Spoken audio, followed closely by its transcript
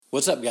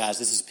What's up, guys?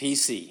 This is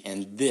PC,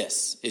 and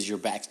this is your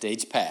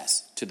backstage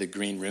pass to the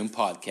Green Room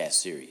podcast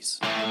series.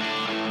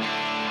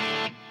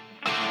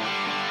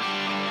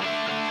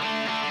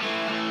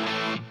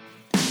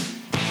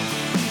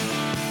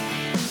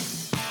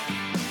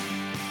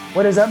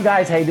 What is up,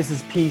 guys? Hey, this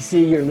is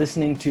PC. You're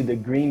listening to the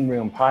Green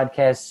Room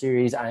podcast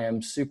series. I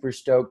am super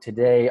stoked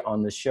today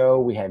on the show.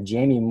 We have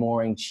Jamie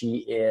Mooring. She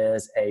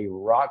is a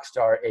rock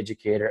star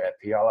educator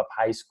at Puyallup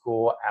High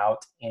School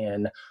out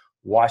in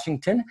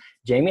Washington.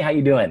 Jamie, how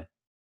you doing?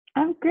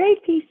 I'm great,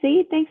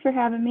 PC. Thanks for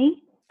having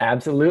me.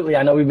 Absolutely.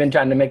 I know we've been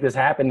trying to make this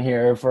happen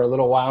here for a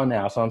little while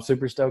now, so I'm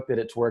super stoked that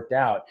it's worked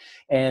out.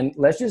 And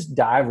let's just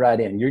dive right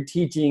in. You're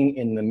teaching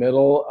in the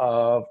middle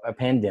of a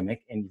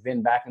pandemic, and you've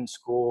been back in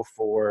school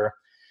for,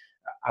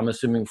 I'm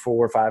assuming,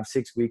 4, 5,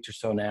 6 weeks or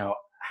so now.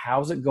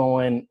 How's it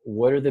going?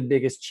 What are the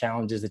biggest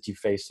challenges that you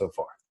faced so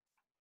far?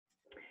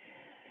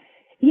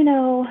 You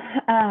know,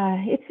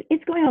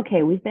 it's going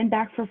okay. We've been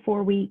back for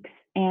 4 weeks,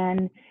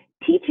 and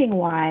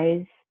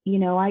teaching-wise, you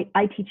know, I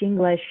teach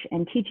English,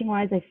 and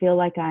teaching-wise, I feel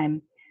like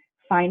I'm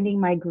finding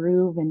my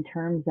groove in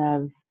terms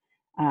of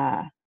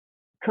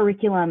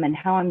curriculum and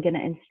how I'm going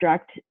to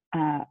instruct.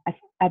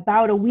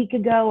 About a week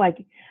ago,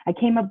 I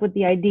came up with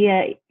the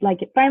idea,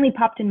 like it finally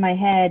popped in my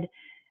head.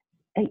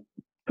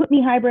 Put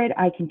me hybrid,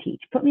 I can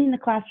teach. Put me in the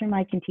classroom,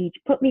 I can teach.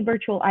 Put me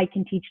virtual, I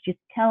can teach. Just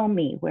tell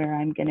me where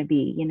I'm going to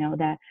be. You know,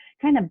 that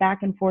kind of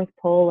back and forth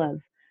pull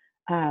of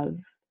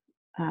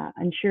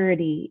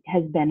unsurety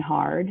has been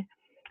hard.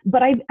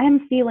 But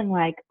I'm feeling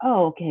like,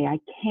 oh, okay, I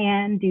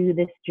can do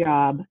this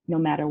job no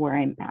matter where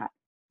I'm at.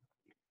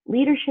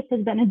 Leadership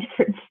has been a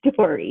different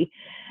story.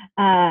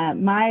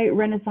 My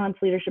Renaissance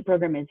leadership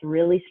program is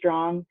really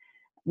strong.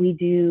 We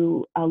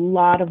do a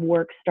lot of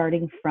work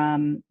starting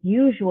from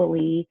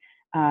usually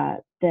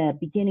the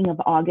beginning of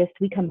August.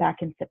 We come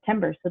back in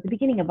September. So at the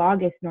beginning of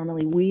August,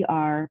 normally we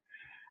are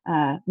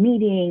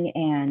meeting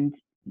and,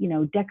 you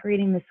know,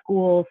 decorating the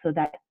school so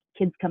that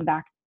kids come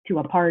back to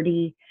a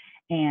party,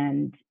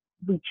 and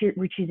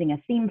we're choosing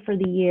a theme for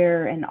the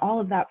year and all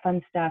of that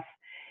fun stuff.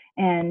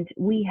 And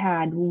we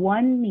had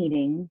one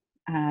meeting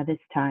this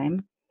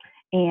time,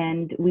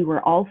 and we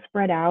were all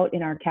spread out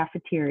in our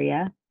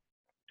cafeteria,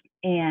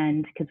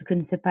 and because we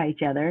couldn't sit by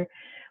each other.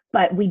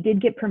 But we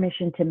did get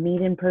permission to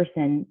meet in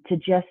person to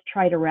just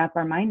try to wrap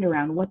our mind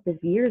around what this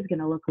year is going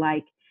to look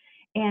like.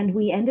 And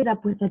we ended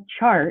up with a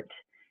chart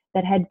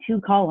that had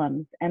 2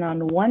 columns. And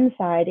on one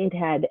side, it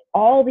had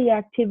all the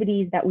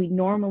activities that we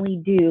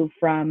normally do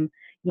from,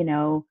 you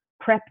know,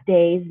 prep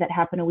days that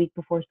happen a week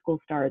before school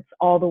starts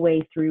all the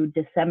way through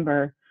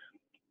December.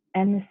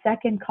 And the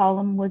second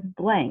column was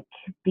blank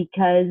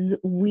because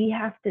we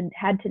had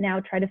to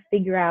now try to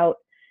figure out,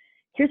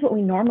 here's what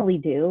we normally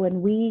do,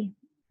 and we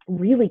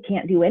really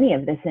can't do any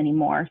of this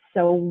anymore.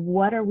 So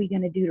what are we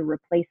going to do to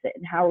replace it?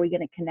 And how are we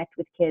going to connect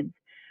with kids?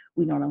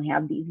 We normally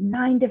have these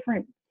 9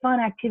 different fun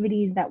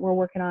activities that we're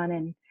working on,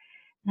 and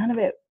none of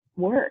it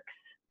works.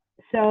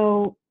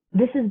 So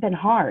this has been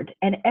hard.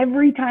 And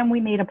every time we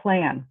made a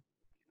plan,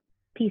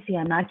 PC,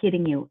 I'm not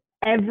kidding you,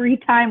 every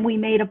time we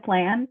made a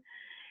plan,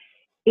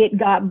 it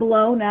got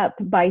blown up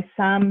by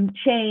some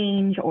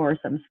change or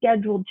some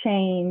scheduled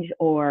change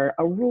or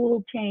a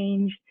rule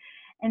change.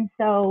 And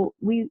so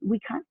we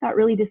kind of got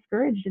really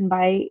discouraged. And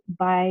by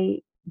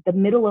the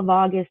middle of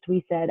August,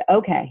 we said,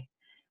 okay,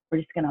 we're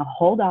just going to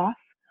hold off.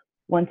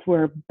 Once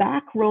we're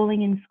back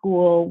rolling in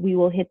school, we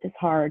will hit this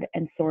hard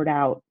and sort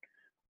out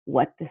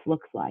what this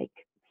looks like.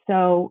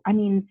 So, I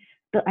mean,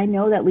 I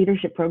know that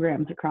leadership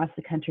programs across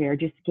the country are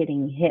just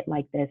getting hit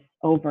like this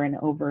over and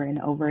over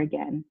and over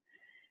again.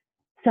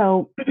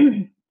 So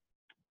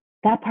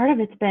that part of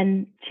it's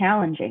been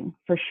challenging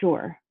for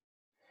sure.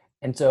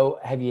 And so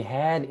have you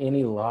had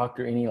any luck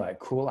or any like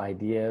cool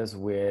ideas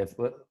with,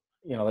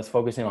 you know, let's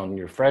focus in on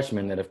your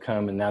freshmen that have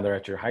come and now they're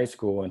at your high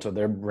school, and so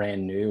they're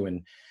brand new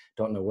and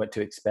don't know what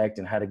to expect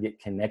and how to get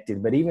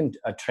connected, but even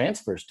a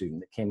transfer student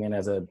that came in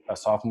as a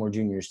sophomore,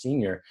 junior,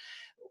 senior.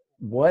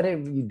 What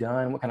have you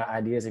done? What kind of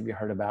ideas have you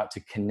heard about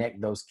to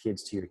connect those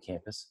kids to your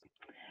campus?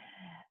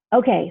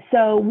 Okay,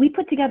 so we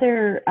put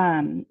together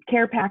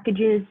care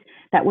packages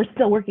that we're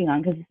still working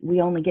on because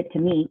we only get to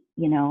meet,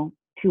 you know,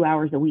 2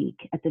 hours a week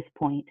at this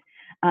point.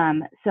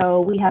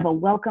 So we have a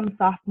welcome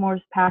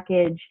sophomores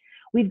package.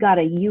 We've got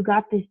a you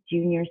got this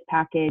juniors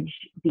package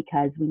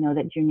because we know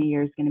that junior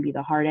year is going to be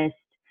the hardest.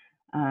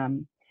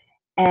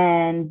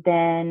 And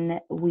then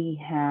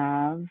we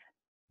have,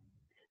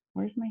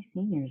 where's my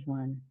seniors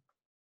one?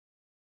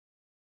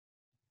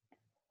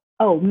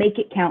 Oh, Make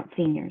It Count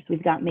Seniors.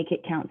 We've got Make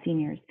It Count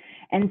Seniors.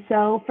 And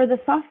so for the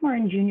sophomore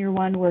and junior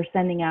one, we're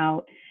sending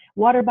out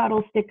water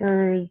bottle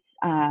stickers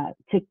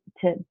to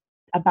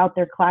about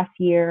their class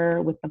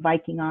year with the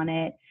Viking on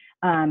it.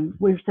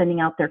 We're sending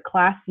out their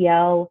class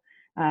yell.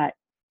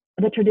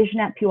 The tradition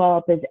at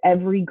Puyallup is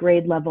every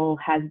grade level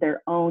has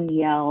their own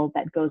yell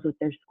that goes with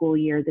their school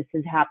year. This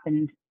has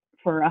happened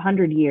for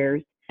 100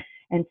 years.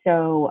 And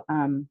so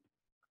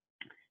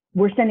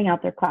we're sending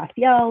out their class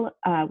yell.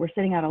 We're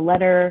sending out a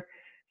letter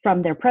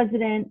from their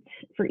president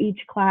for each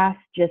class,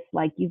 just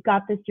like, you've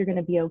got this, you're going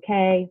to be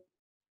okay.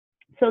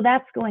 so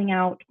that's going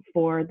out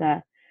for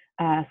the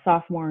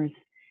sophomores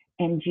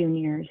and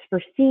juniors.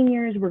 For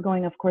seniors, we're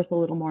going, of course, a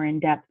little more in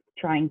depth,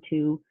 trying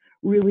to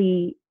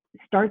really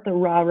start the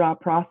rah-rah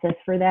process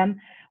for them.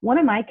 One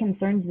of my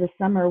concerns this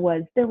summer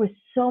was there was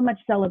so much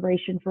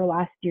celebration for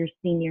last year's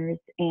seniors,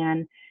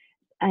 and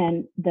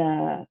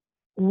the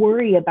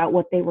worry about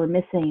what they were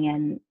missing.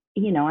 And,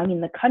 I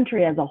mean, the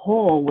country as a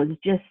whole was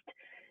just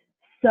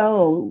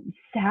so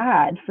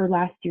sad for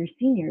last year's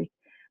seniors.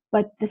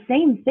 But the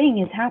same thing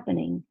is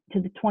happening to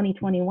the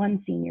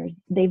 2021 seniors.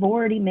 They've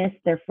already missed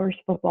their first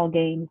football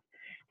games.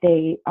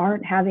 They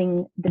aren't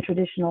having the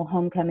traditional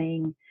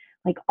homecoming.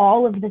 Like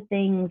all of the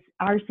things,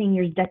 our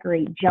seniors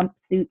decorate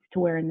jumpsuits to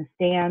wear in the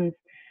stands.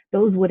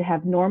 Those would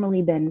have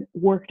normally been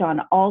worked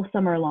on all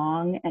summer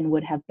long and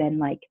would have been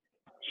like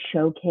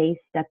showcased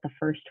at the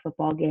first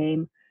football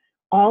game.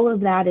 All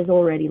of that is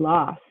already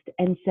lost.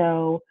 And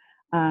so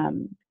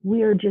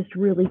we are just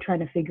really trying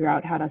to figure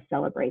out how to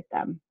celebrate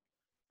them.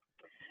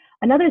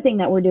 Another thing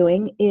that we're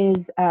doing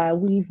is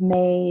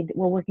we're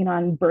working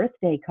on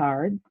birthday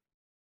cards.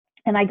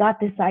 And I got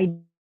this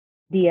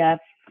idea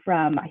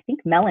from, I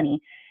think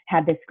Melanie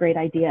had this great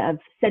idea of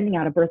sending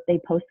out a birthday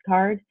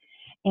postcard,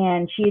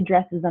 and she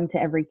addresses them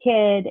to every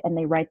kid and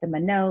they write them a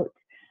note.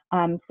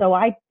 So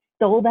I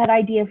stole that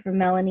idea from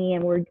Melanie,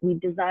 and we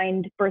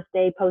designed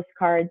birthday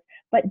postcards,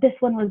 but this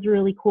one was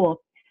really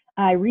cool.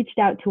 I reached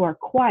out to our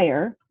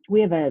choir.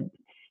 We have a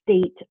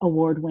state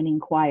award-winning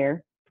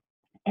choir,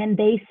 and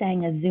they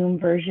sang a Zoom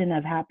version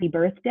of Happy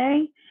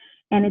Birthday,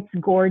 and it's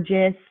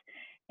gorgeous.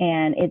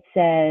 And it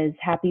says,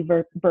 happy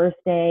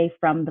birthday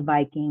from the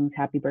Vikings,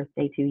 happy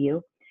birthday to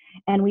you.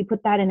 And we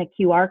put that in a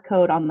QR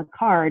code on the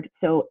card.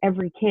 So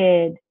every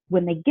kid,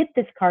 when they get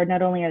this card,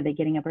 not only are they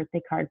getting a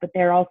birthday card, but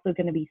they're also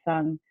going to be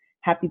sung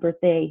happy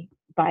birthday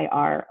by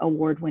our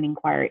award-winning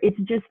choir. It's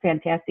just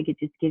fantastic. It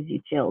just gives you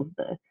chills,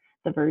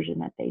 the version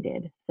that they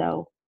did.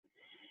 So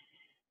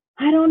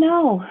I don't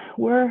know.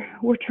 We're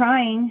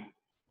trying.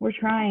 We're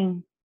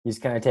trying. You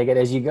just kind of take it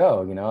as you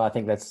go. I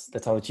think that's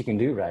all that you can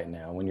do right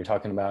now when you're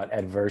talking about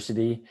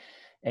adversity.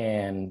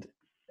 And,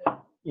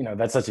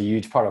 that's such a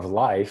huge part of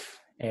life.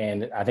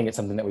 And I think it's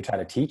something that we try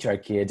to teach our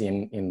kids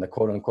in the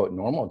quote unquote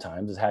normal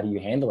times is how do you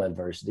handle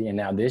adversity? And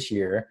now this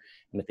year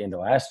and at the end of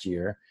last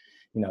year,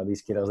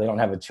 these kiddos, they don't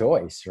have a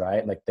choice,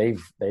 right? Like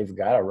they've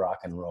got to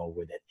rock and roll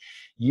with it.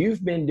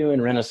 You've been doing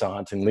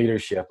Renaissance and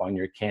leadership on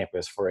your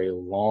campus for a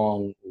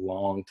long,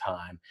 long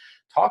time.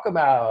 Talk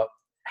about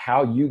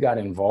how you got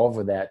involved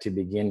with that to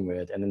begin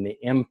with, and then the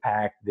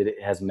impact that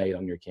it has made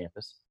on your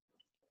campus.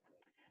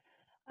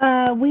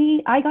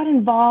 I got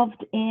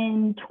involved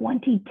in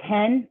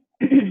 2010.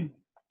 I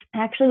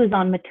actually was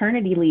on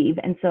maternity leave,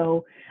 and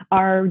so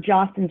our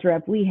Jostens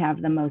rep, we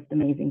have the most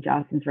amazing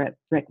Jostens rep.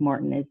 Rick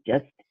Morton is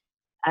just,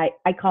 I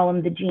call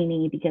him the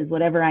genie, because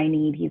whatever I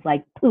need, he's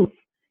like, poof,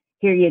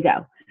 here you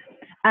go.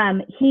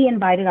 He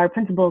invited our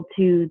principal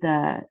to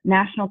the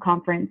national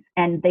conference,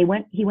 and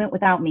he went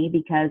without me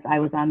because I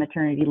was on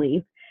maternity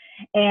leave,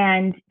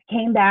 and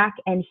came back,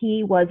 and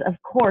he was, of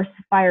course,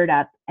 fired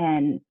up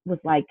and was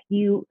like,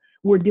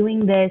 we're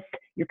doing this,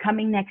 you're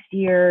coming next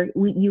year,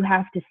 you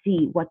have to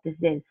see what this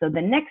is. So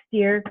the next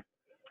year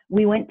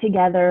we went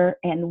together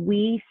and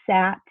we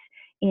sat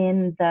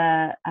in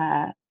the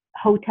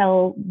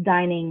hotel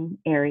dining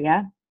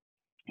area,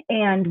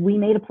 and we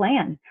made a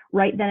plan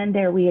right then and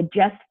there. We had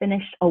just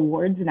finished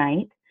awards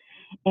night,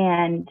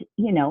 and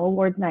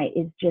awards night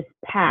is just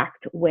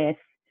packed with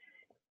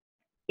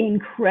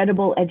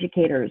incredible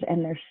educators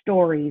and their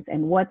stories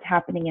and what's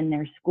happening in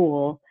their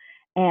school.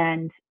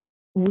 And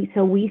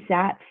we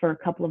sat for a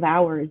couple of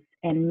hours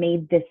and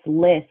made this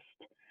list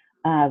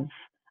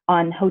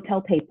on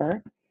hotel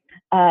paper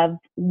of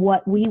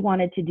what we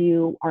wanted to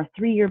do, our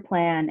 3-year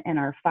plan and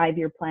our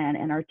 5-year plan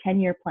and our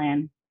 10-year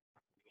plan.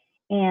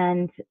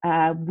 And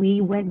we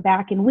went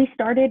back and we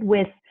started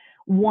with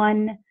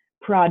one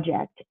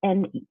project.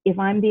 And if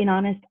I'm being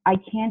honest, I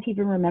can't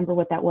even remember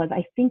what that was.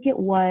 I think it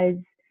was,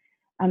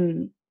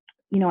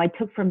 I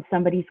took from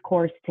somebody's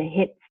course to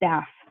hit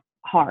staff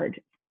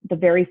hard the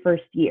very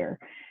first year,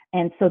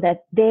 and so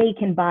that they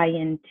can buy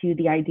into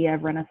the idea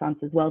of Renaissance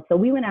as well. So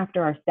we went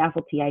after our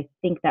faculty, I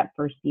think, that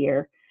first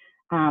year.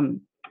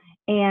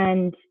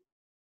 And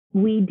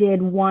we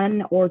did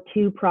 1 or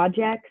 2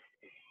 projects.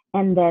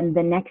 And then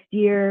the next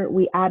year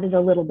we added a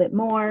little bit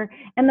more.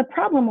 And the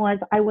problem was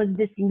I was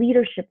this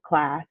leadership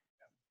class,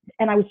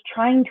 and I was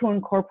trying to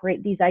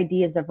incorporate these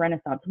ideas of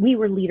Renaissance. We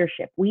were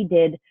leadership. We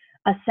did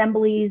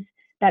assemblies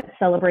that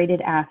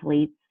celebrated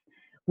athletes.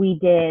 We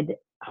did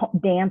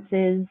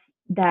dances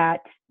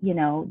that,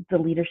 the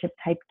leadership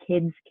type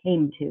kids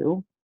came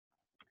to.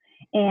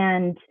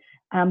 And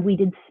we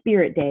did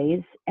spirit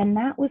days. And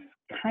that was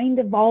kind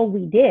of all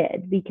we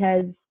did,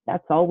 because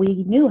that's all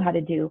we knew how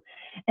to do.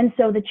 And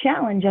so the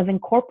challenge of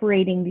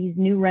incorporating these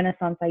new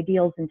Renaissance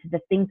ideals into the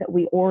things that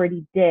we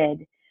already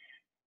did,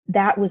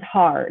 that was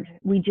hard.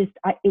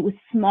 It was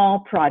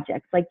small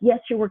projects. Like, yes,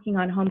 you're working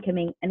on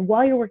homecoming. And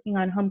while you're working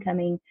on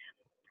homecoming,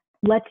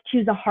 let's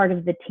choose a heart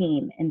of the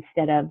team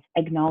instead of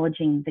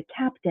acknowledging the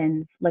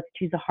captains. Let's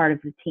choose a heart of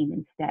the team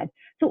instead.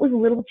 So it was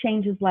little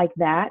changes like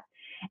that.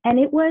 And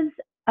it was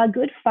a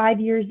good 5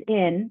 years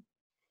in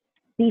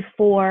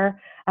before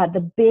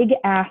the big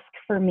ask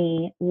for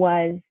me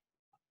was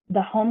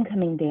the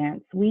homecoming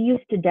dance. We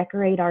used to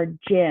decorate our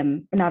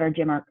gym, not our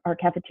gym, our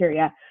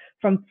cafeteria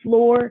from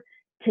floor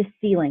to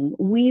ceiling.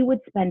 We would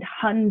spend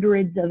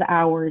hundreds of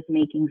hours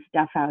making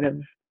stuff out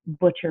of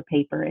butcher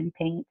paper and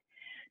paint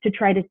to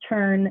try to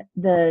turn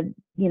the,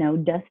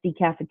 dusty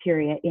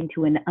cafeteria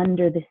into an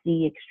under the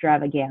sea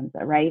extravaganza,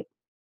 right?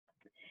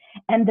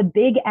 And the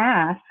big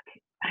ask,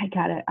 I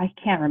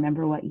can't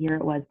remember what year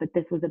it was, but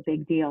this was a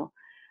big deal.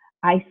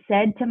 I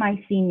said to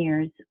my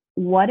seniors,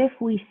 what if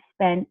we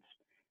spent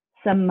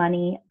some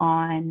money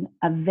on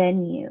a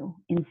venue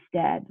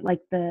instead?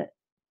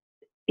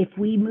 If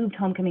we moved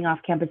homecoming off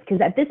campus,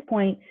 because at this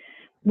point,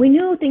 we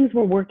knew things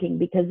were working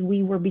because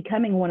we were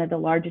becoming one of the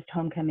largest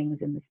homecomings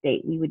in the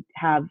state. We would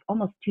have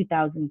almost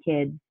 2,000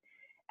 kids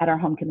at our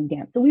homecoming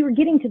dance. So we were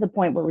getting to the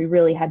point where we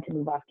really had to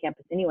move off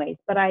campus anyways.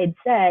 But I had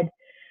said,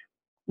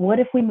 what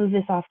if we move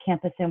this off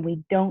campus and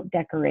we don't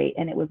decorate?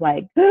 And it was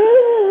like,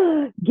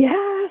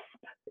 gasp,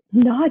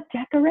 not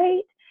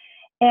decorate.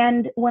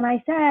 And when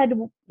I said,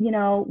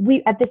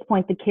 we, at this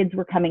point, the kids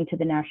were coming to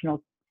the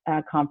national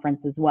conference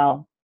as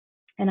well.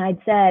 And I'd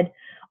said,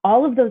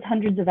 all of those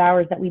hundreds of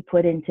hours that we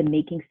put into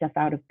making stuff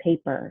out of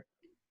paper,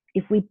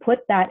 if we put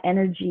that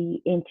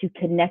energy into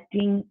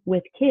connecting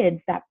with kids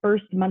that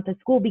first month of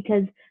school,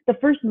 because the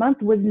first month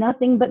was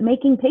nothing but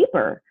making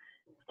paper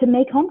to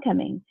make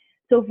homecoming.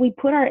 So if we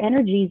put our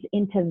energies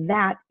into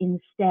that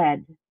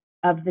instead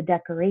of the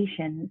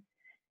decorations,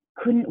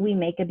 couldn't we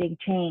make a big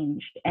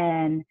change?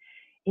 And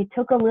it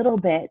took a little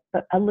bit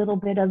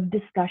of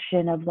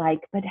discussion of like,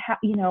 but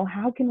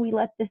how can we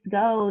let this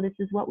go? This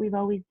is what we've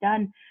always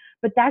done.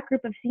 But that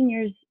group of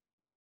seniors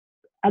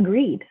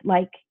agreed,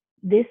 like,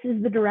 this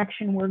is the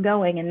direction we're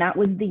going. And that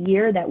was the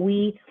year that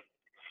we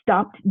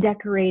stopped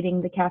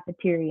decorating the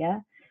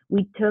cafeteria.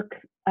 We took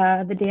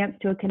the dance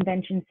to a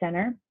convention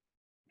center,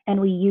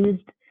 and we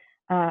used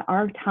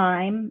our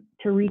time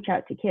to reach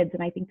out to kids.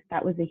 And I think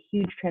that was a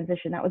huge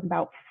transition. That was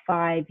about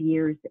 5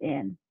 years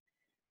in.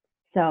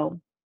 So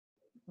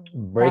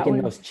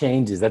breaking those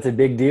changes, that's a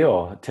big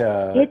deal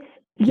to it's,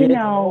 kids,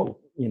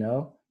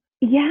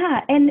 Yeah,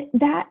 and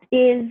that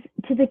is,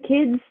 to the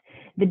kids,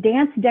 the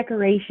dance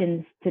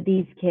decorations to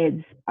these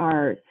kids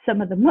are some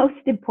of the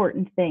most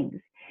important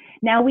things.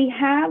 Now we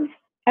have,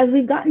 as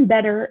we've gotten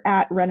better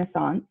at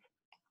Renaissance,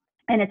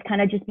 and it's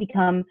kind of just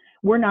become,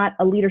 we're not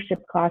a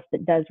leadership class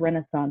that does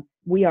Renaissance.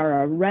 We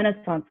are a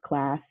Renaissance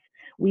class.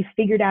 We've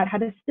figured out how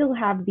to still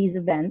have these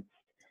events,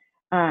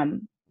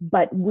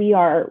 but we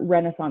are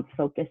Renaissance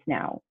focused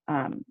now.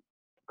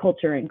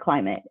 Culture and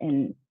climate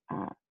and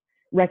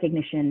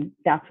recognition,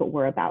 that's what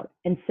we're about.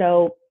 And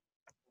so,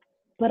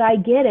 but I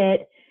get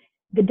it,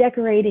 the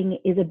decorating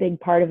is a big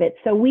part of it.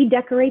 So we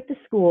decorate the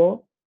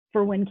school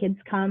for when kids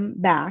come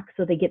back,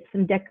 so they get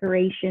some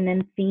decoration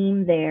and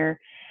theme there.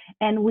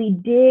 And we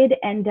did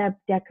end up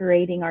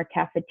decorating our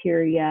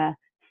cafeteria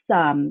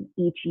some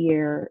each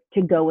year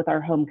to go with our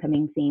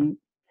homecoming theme,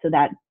 so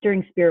that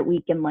during Spirit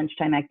Week and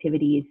lunchtime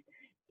activities,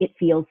 it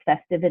feels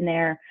festive in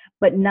there,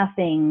 but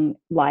nothing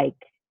like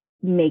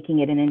making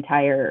it an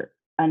entire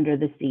under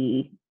the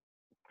sea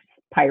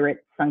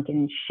pirate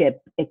sunken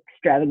ship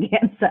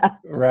extravaganza.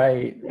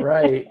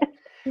 Right.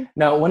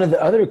 Now, one of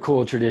the other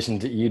cool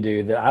traditions that you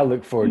do that I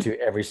look forward to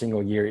every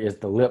single year is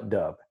the lip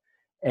dub.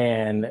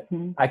 And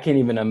I can't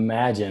even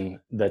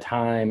imagine the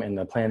time and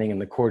the planning and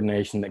the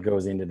coordination that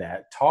goes into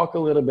that. Talk a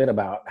little bit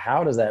about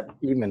how does that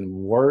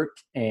even work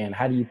and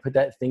how do you put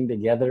that thing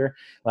together?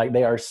 Like,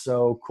 they are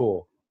so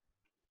cool.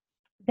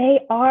 They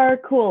are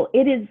cool.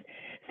 It is.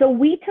 So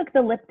we took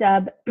the lip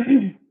dub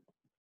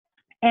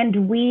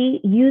and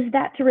we used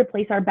that to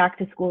replace our back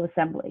to school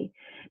assembly,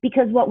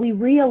 because what we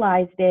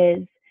realized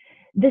is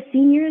the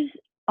seniors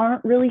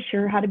aren't really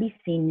sure how to be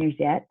seniors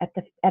yet at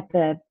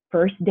the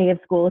first day of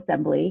school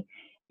assembly.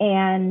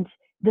 And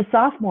the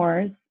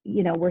sophomores,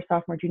 we're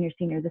sophomore, junior,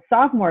 senior, the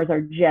sophomores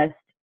are just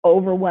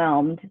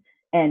overwhelmed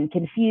and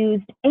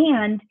confused.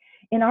 And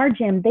in our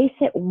gym, they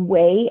sit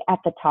way at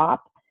the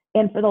top.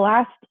 And for the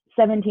last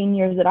 17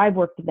 years that I've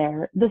worked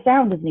there, the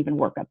sound doesn't even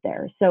work up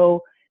there.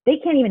 So they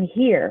can't even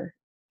hear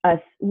us.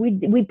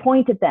 We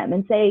point at them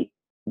and say,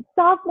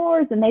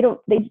 sophomores, and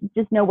they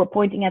just know we're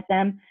pointing at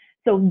them.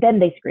 So then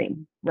they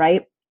scream,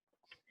 right?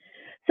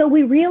 So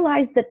we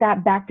realized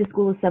that back to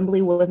school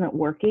assembly wasn't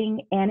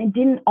working, and it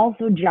didn't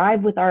also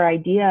jive with our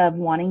idea of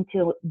wanting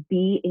to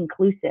be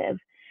inclusive.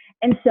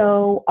 And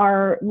so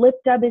our lip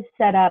dub is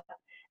set up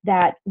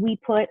that we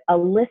put a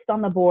list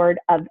on the board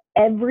of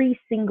every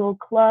single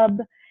club,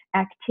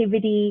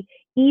 activity,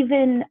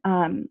 even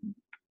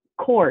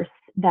course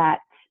that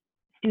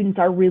students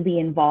are really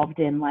involved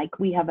in. Like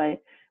we have a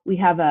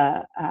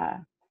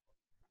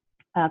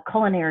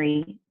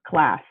culinary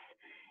class,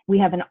 we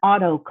have an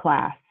auto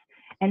class.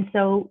 And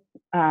so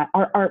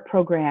our art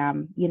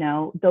program,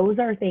 those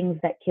are things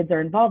that kids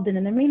are involved in.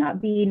 And there may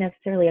not be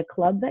necessarily a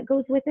club that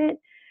goes with it,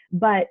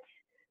 but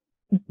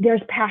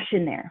there's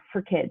passion there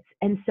for kids.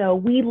 And so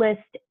we list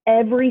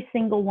every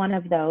single one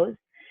of those.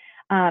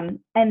 And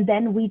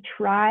then we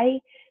try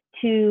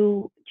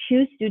to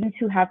choose students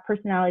who have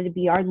personality to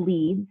be our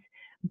leads,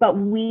 but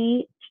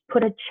we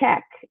put a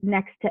check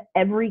next to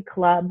every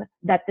club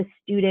that the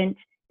student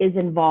is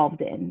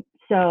involved in.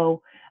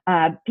 So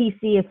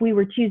PC, if we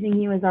were choosing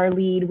you as our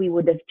lead, we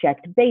would have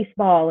checked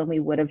baseball, and we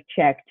would have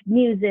checked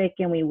music,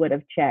 and we would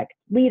have checked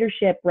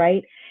leadership,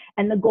 right?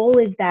 And the goal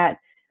is that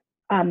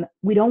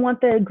we don't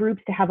want the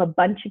groups to have a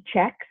bunch of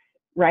checks,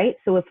 right?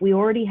 So if we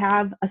already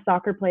have a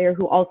soccer player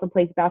who also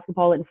plays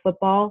basketball and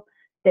football,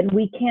 then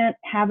we can't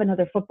have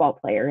another football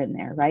player in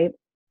there, right?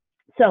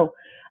 So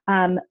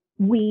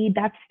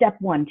that's step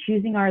one,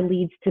 choosing our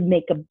leads to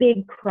make a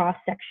big cross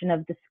section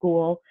of the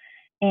school.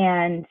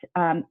 And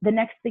the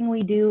next thing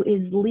we do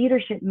is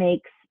leadership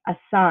makes a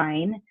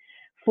sign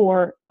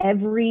for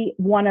every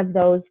one of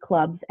those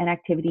clubs and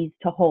activities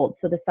to hold.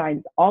 So the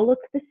signs all look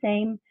the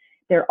same.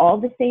 They're all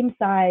the same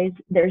size.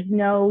 There's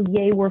no,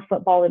 yay, we're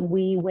football and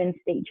we win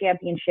state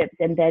championships,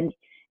 and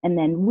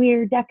then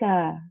we're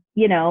DECA,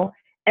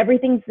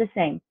 everything's the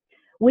same.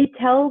 We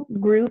tell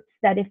groups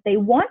that if they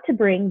want to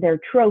bring their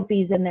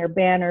trophies and their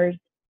banners,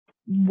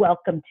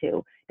 welcome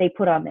to. They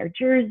put on their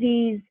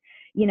jerseys,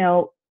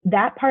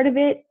 that part of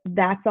it,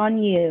 that's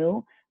on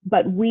you.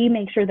 But we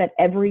make sure that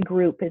every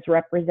group is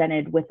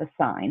represented with a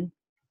sign.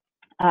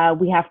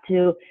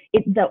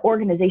 The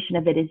organization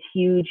of it is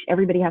huge.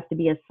 Everybody has to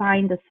be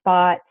assigned a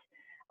spot.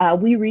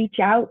 We reach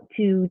out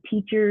to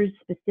teachers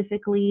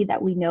specifically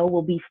that we know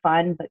will be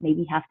fun, but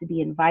maybe have to be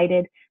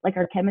invited. Like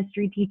our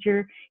chemistry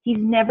teacher, he's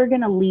never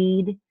going to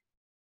lead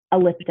a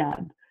lip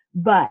dub,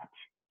 but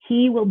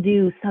he will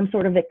do some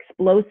sort of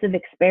explosive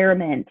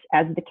experiment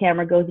as the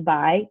camera goes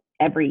by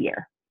every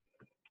year.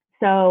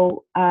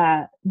 So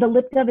the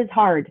lip dub is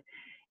hard,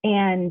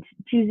 and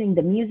choosing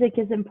the music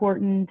is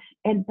important,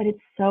 but it's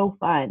so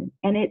fun.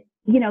 And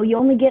you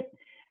only get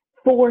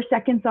 4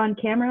 seconds on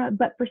camera,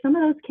 but for some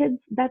of those kids,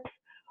 that's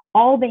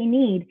all they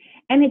need.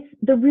 And it's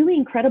the really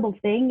incredible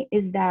thing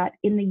is that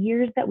in the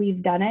years that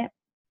we've done it,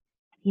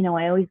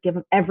 I always give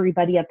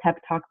everybody a pep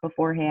talk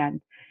beforehand.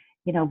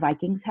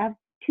 Vikings have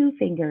 2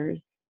 fingers,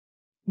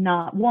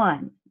 not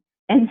 1.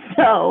 And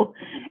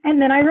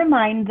then I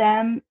remind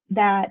them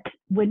that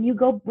when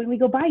we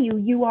go by you,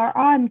 you are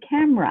on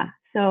camera.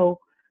 So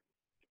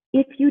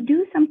if you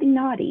do something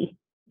naughty,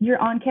 you're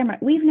on camera.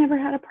 We've never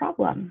had a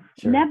problem.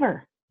 Sure.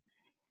 Never.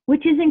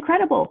 Which is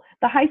incredible.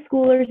 The high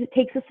schoolers, it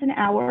takes us an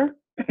hour.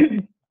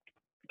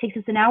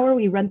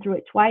 We run through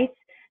it twice.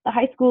 The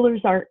high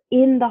schoolers are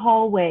in the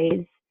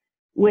hallways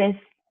with,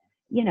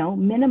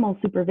 minimal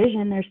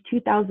supervision. There's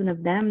 2,000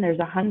 of them. There's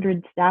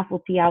 100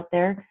 faculty out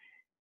there.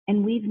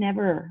 And we've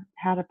never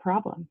had a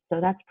problem. So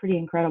that's pretty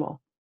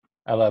incredible.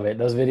 I love it.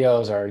 Those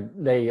videos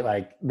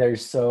they're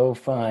so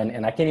fun.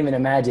 And I can't even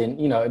imagine,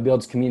 it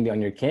builds community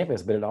on your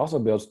campus, but it also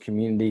builds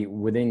community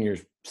within your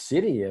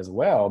city as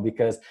well,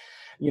 because,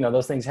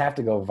 those things have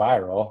to go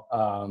viral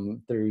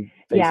through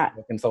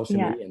Facebook and social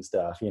media and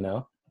stuff,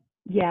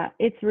 Yeah,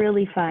 it's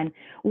really fun.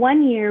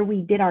 One year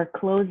we did our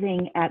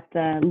closing at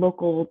the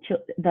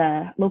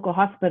local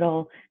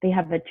hospital. They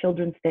have a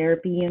children's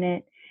therapy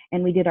unit,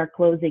 and we did our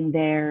closing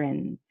there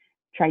and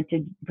tried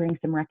to bring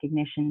some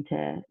recognition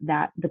to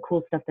the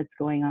cool stuff that's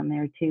going on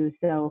there too.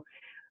 So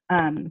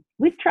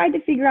we've tried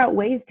to figure out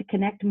ways to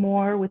connect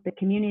more with the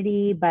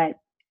community, but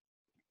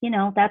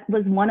that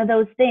was one of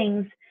those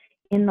things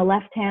in the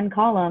left-hand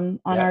column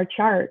on our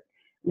chart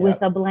with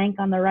a blank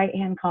on the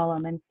right-hand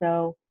column. And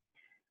so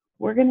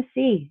we're going to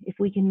see if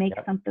we can make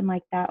something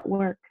like that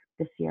work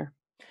this year.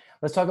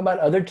 Let's talk about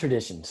other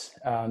traditions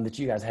that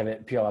you guys have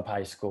at Puyallup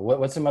High School.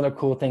 What's some other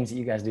cool things that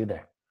you guys do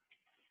there?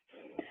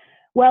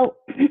 Well,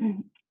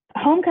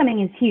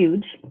 homecoming is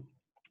huge,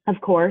 of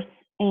course,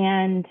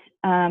 and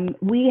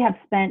we have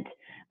spent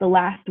the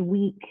last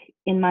week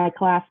in my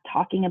class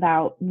talking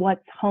about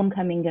what's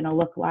homecoming going to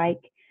look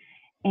like.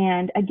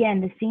 And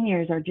again, the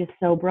seniors are just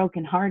so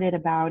brokenhearted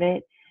about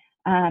it,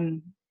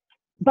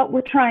 but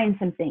we're trying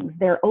some things.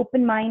 They're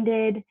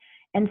open-minded,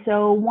 and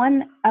so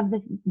one of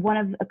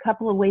a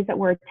couple of ways that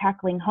we're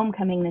tackling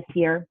homecoming this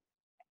year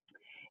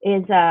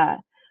is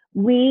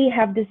we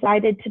have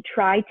decided to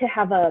try to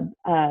have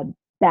a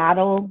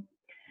battle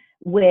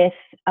with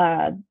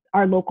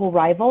our local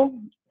rival.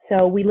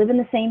 So we live in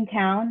the same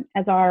town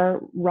as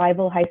our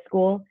rival high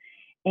school,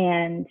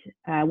 and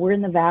we're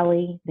in the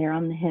valley, they're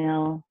on the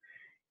hill.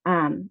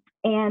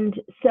 And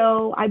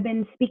so I've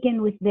been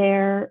speaking with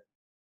their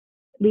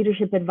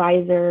leadership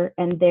advisor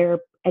and their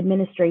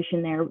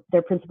administration.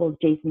 Their principal is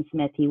Jason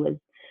Smith. He was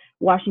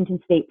Washington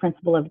State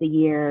Principal of the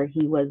Year.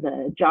 He was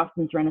a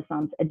Jostens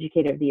Renaissance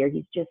Educator of the Year.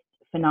 He's just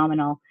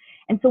phenomenal.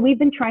 And so we've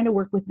been trying to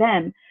work with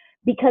them,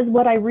 because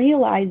what I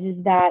realize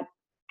is that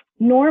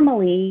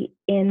normally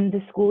in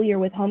the school year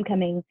with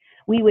homecoming,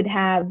 we would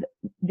have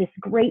this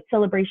great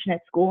celebration at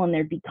school, and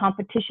there'd be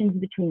competitions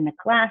between the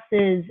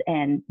classes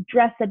and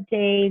dress-up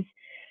days.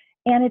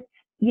 And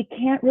you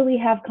can't really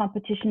have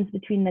competitions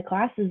between the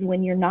classes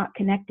when you're not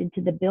connected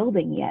to the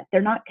building yet.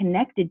 They're not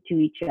connected to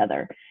each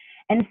other.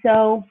 And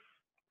so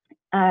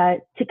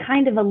to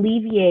kind of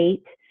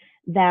alleviate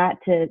that,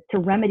 to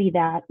remedy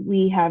that,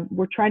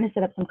 we're trying to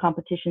set up some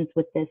competitions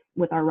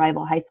with our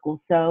rival high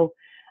school. So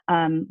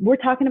we're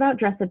talking about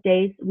dress up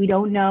days. We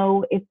don't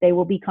know if they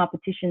will be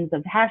competitions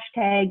of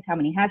hashtags, how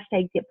many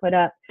hashtags get put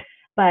up,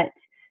 but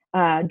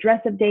dress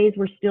up days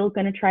we're still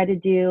going to try to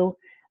do.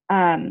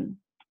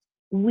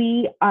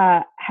 We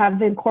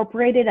have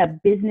incorporated a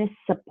business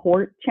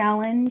support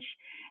challenge.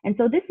 And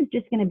so this is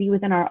just going to be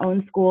within our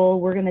own school.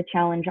 We're going to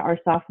challenge our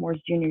sophomores,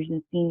 juniors,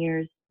 and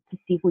seniors to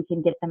see if we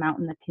can get them out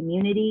in the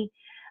community.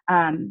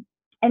 And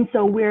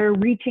so we're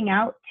reaching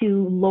out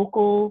to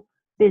local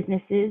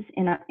businesses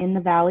in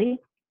the Valley.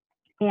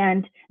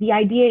 And the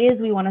idea is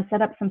we want to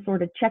set up some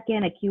sort of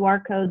check-in, a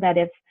QR code that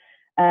if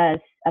a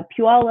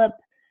Puyallup,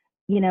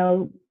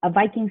 a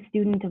Viking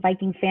student, a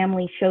Viking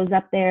family shows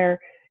up there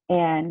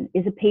and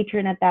is a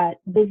patron at that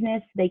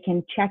business, they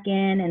can check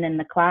in, and then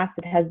the class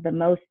that has the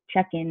most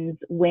check-ins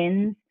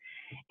wins.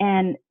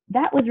 And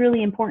that was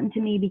really important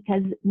to me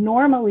because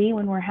normally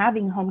when we're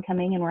having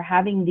homecoming and we're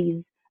having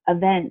these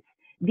events,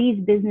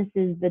 these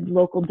businesses, the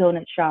local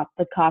donut shop,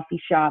 the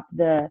coffee shop,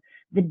 the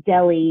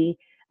deli,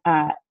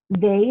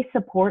 they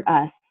support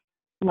us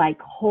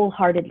like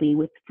wholeheartedly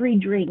with free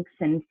drinks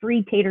and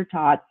free tater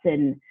tots.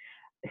 And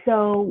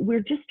so we're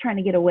just trying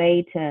to get a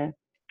way to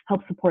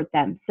help support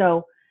them.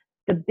 So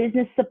the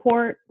business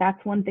support,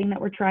 that's one thing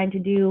that we're trying to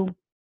do.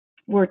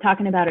 We're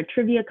talking about a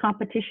trivia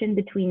competition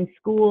between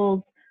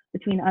schools,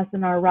 between us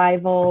and our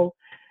rival.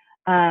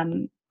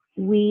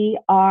 We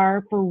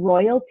are for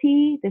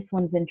royalty. This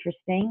one's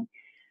interesting.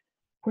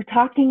 We're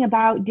talking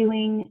about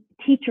doing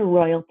teacher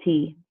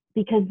royalty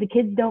because the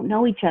kids don't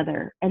know each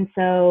other. And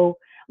so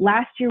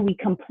last year we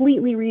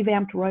completely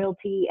revamped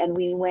royalty and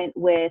we went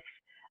with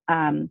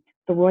the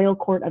Royal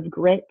Court of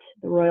Grit,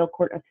 the Royal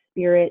Court of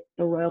Spirit,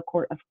 the Royal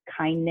Court of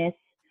Kindness,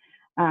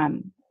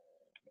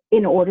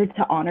 in order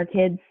to honor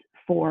kids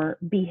for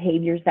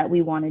behaviors that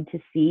we wanted to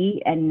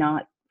see and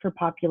not for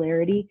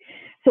popularity.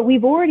 So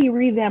we've already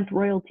revamped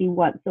royalty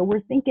once. So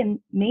we're thinking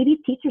maybe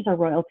teachers are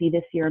royalty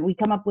this year, and we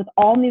come up with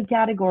all new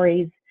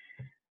categories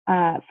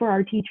for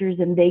our teachers,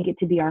 and they get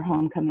to be our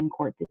homecoming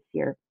court this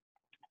year.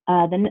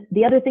 Then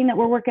the other thing that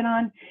we're working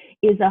on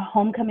is a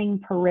homecoming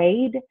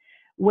parade,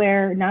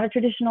 where not a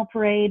traditional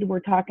parade. We're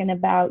talking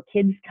about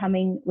kids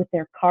coming with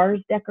their cars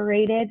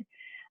decorated.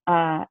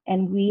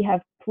 And we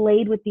have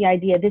played with the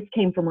idea. This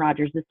came from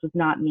Rogers. This was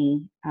not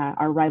me,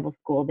 our rival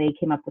school. They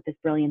came up with this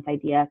brilliant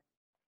idea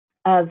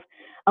of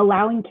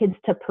allowing kids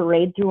to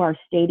parade through our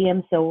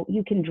stadium. So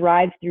you can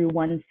drive through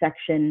one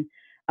section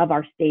of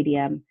our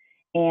stadium.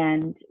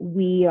 And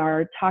we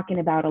are talking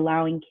about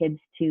allowing kids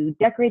to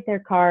decorate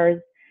their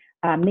cars.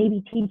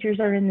 Maybe teachers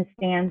are in the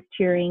stands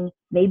cheering.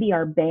 Maybe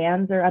our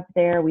bands are up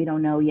there. We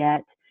don't know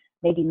yet.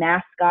 Maybe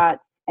mascots.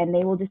 And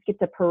they will just get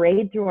to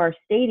parade through our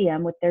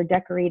stadium with their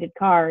decorated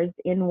cars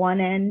in one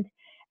end,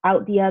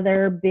 out the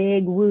other,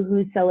 big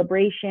woohoo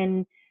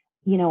celebration.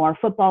 Our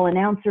football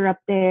announcer up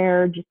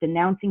there just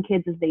announcing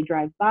kids as they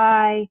drive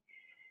by.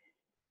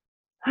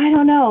 I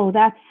don't know.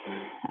 That's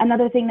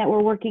another thing that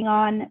we're working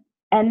on.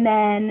 And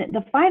then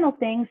the final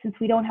thing, since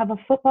we don't have a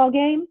football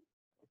game,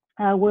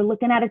 we're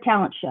looking at a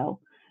talent show.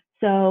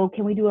 So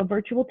can we do a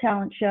virtual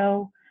talent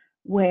show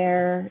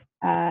where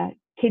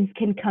kids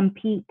can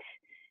compete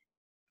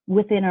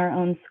within our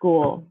own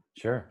school?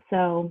 Sure.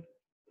 So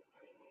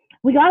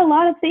we got a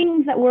lot of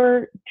things that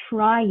we're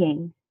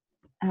trying.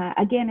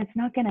 Again, it's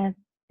not going to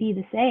be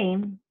the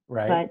same,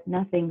 right? But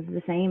nothing's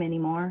the same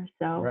anymore.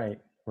 So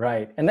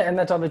right. And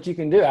that's all that you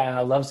can do. I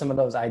love some of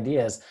those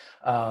ideas.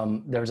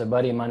 There's a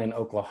buddy of mine in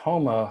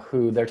Oklahoma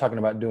who they're talking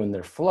about doing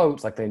their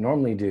floats like they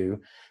normally do,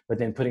 but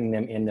then putting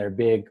them in their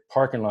big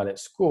parking lot at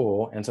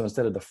school. And so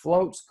instead of the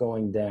floats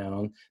going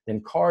down, then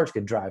cars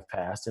could drive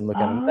past and look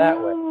at them that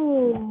way.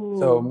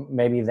 So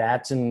maybe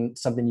that's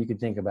something you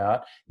could think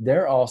about.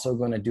 They're also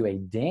going to do a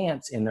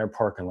dance in their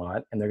parking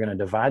lot, and they're going to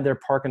divide their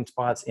parking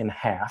spots in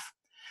half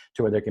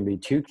to where there can be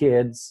 2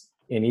 kids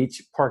in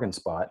each parking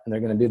spot. And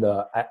they're going to do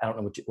I don't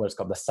know what it's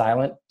called, the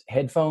silent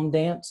headphone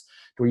dance,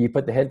 where you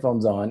put the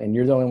headphones on and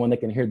you're the only one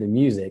that can hear the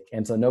music.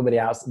 And so nobody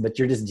else, but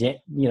you're just,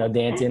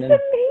 dancing.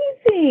 That's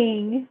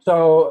amazing.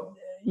 So,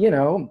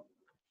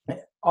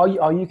 all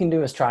you can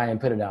do is try and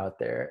put it out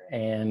there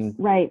and,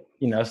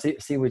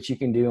 see what you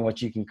can do and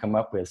what you can come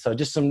up with. So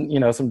just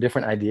some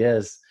different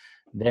ideas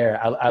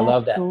there. I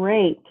love that.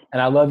 Great.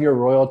 And I love your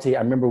royalty.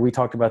 I remember we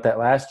talked about that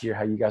last year,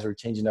 how you guys were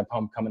changing up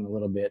homecoming a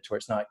little bit to where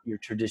it's not your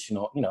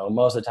traditional,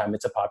 most of the time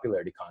it's a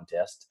popularity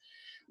contest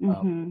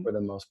for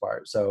the most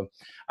part. So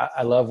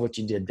I love what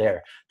you did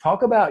there.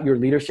 Talk about your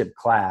leadership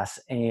class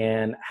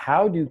and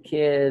how do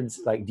kids,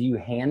 do you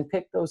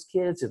handpick those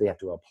kids? Do they have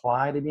to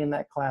apply to be in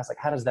that class?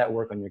 How does that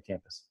work on your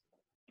campus?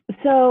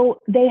 So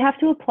they have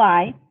to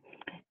apply.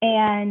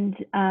 And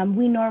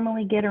we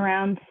normally get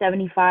around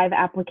 75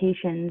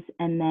 applications,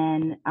 and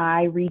then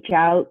I reach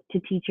out to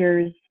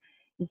teachers.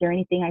 Is there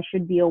anything I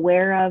should be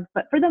aware of?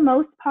 But for the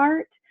most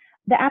part,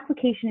 the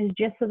application is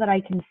just so that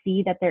I can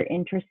see that they're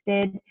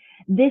interested.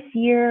 This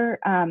year,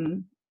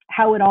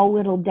 how it all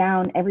whittled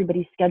down,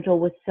 everybody's schedule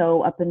was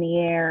so up in the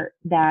air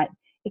that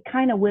it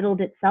kind of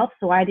whittled itself.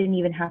 So I didn't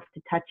even have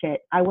to touch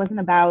it. I wasn't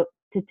about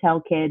to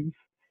tell kids,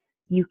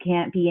 you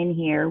can't be in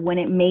here, when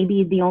it may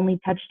be the only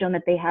touchstone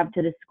that they have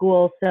to the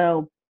school.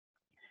 So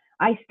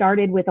I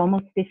started with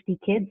almost 50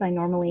 kids. I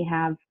normally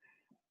have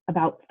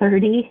about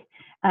 30.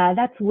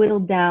 That's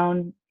whittled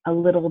down a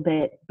little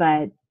bit,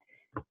 but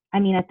I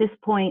mean, at this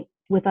point,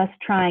 with us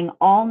trying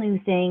all new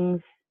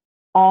things,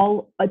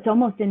 it's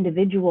almost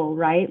individual,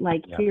 right?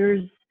 Like Yeah.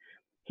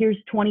 here's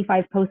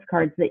 25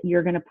 postcards that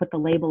you're going to put the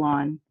label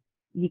on.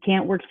 You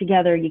can't work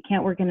together. You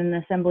can't work in an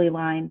assembly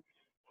line.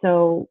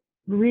 So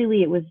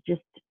really, it was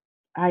just,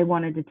 I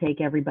wanted to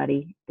take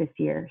everybody this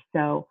year.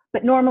 So,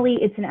 but normally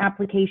it's an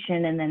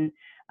application, and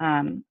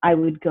then I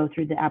would go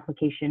through the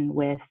application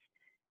with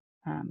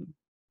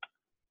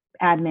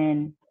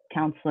admin,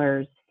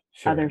 counselors,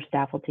 Sure. other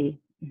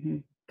faculty. Mm-hmm.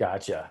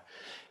 Gotcha.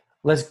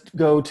 Let's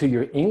go to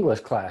your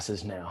English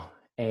classes now.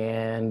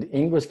 And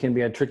English can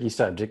be a tricky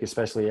subject,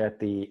 especially at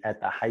the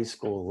high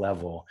school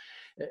level.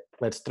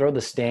 Let's throw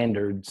the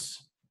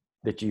standards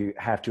that you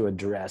have to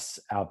address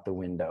out the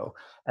window.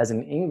 As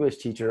an English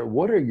teacher,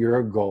 what are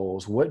your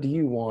goals? What do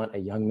you want a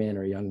young man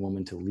or a young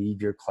woman to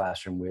leave your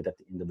classroom with at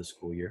the end of the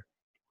school year?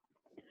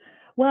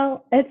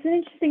 Well, it's an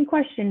interesting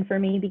question for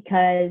me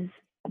because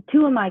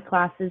two of my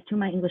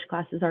English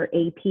classes are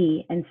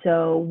AP. And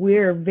so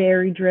we're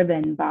very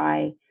driven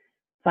by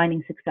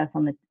finding success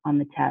on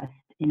the test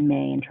in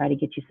May and try to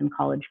get you some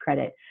college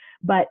credit.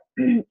 But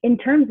in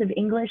terms of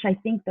English, I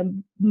think the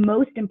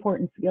most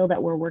important skill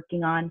that we're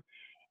working on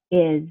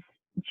is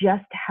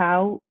just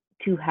how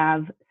to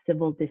have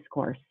civil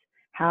discourse,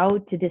 how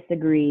to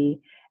disagree,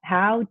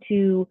 how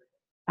to,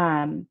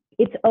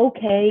 it's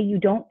okay, you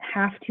don't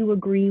have to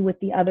agree with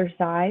the other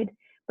side,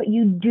 but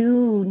you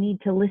do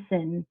need to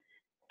listen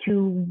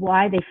to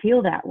why they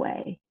feel that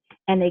way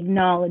and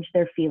acknowledge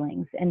their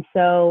feelings. And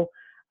so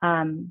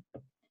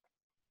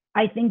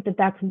I think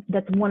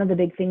that's one of the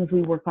big things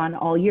we work on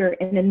all year.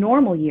 In a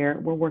normal year,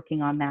 we're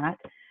working on that.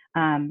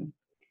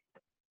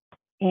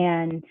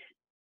 And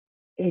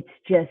it's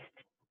just,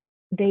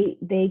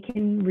 they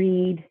can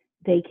read,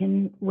 they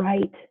can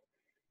write,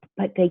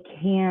 but they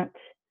can't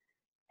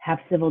have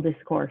civil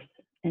discourse.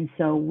 And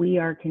so we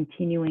are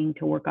continuing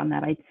to work on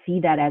that. I see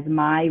that as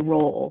my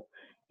role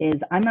is,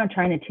 I'm not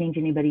trying to change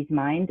anybody's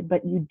mind,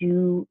 but you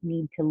do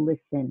need to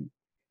listen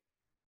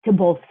to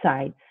both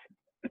sides.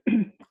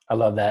 I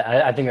love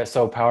that. I think that's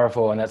so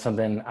powerful. And that's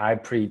something I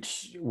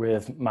preach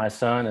with my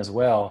son as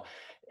well.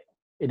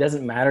 It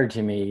doesn't matter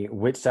to me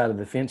which side of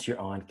the fence you're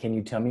on. Can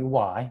you tell me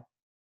why?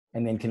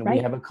 And then can we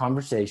Right. have a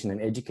conversation,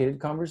 an educated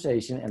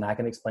conversation, and I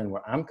can explain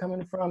where I'm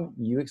coming from,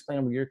 you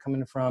explain where you're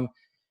coming from,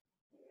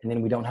 and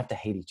then we don't have to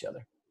hate each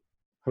other.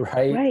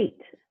 Right? Right.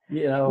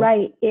 You know?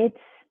 Right. It's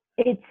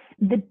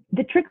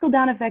the trickle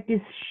down effect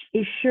is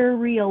sure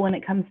real when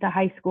it comes to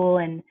high school,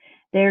 and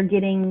they're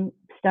getting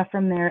stuff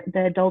from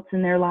the adults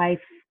in their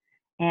life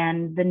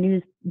and the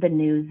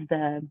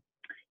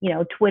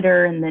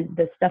Twitter and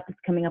the stuff that's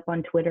coming up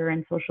on Twitter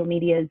and social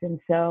medias. And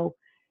so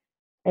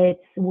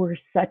we're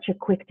such a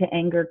quick to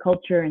anger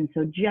culture. And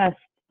so just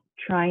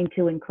trying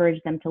to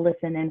encourage them to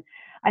listen. And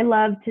I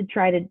love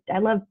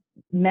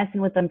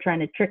messing with them, trying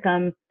to trick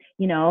them,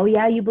 oh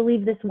yeah, you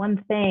believe this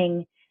one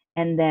thing,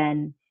 and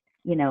then,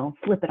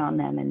 flip it on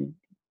them. And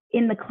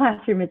in the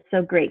classroom, it's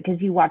so great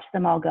because you watch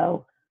them all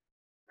go,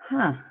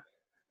 huh.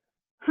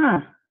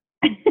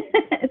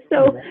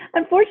 So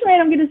unfortunately, I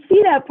don't get to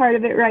see that part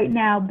of it right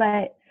now,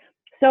 but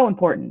so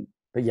important.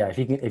 But yeah,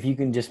 if you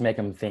can just make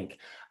them think.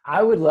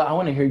 I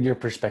want to hear your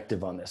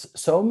perspective on this.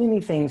 So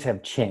many things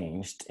have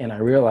changed, and I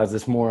realize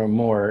this more and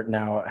more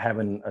now,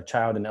 having a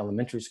child in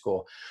elementary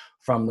school,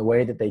 from the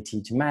way that they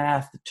teach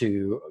math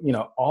to,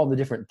 all the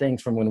different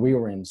things from when we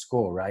were in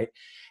school, right?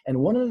 And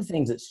one of the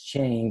things that's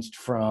changed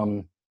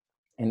from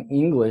an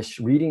English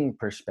reading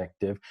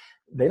perspective,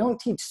 they don't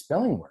teach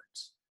spelling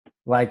words.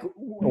 Like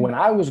when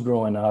I was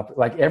growing up,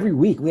 like every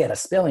week we had a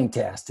spelling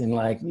test, and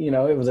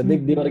it was a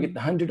big deal to get the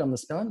 100 on the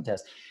spelling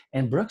test.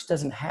 And Brooks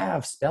doesn't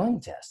have spelling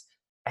tests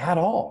at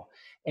all.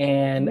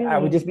 And Really? I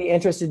would just be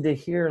interested to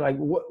hear,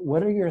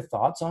 what are your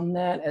thoughts on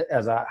that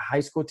as a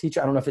high school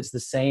teacher? I don't know if it's the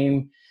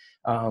same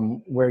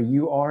where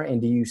you are,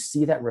 and do you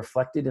see that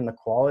reflected in the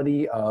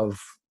quality of,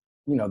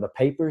 the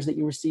papers that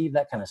you receive,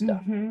 that kind of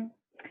stuff? Mm-hmm.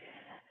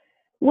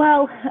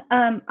 Well,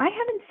 I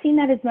haven't seen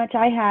that as much.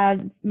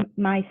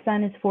 My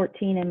son is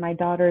 14 and my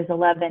daughter is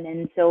 11.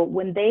 And so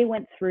when they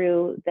went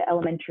through the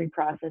elementary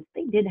process,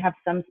 they did have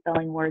some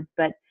spelling words,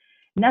 but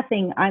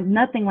nothing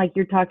like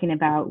you're talking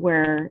about,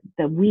 where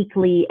the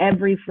weekly,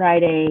 every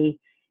Friday,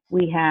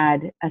 we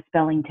had a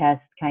spelling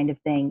test kind of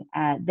thing.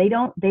 They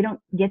don't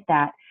get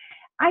that.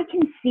 I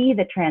can see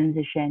the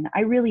transition. I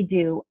really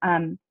do.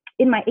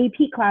 In my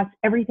AP class,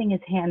 everything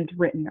is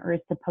handwritten, or is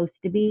supposed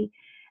to be.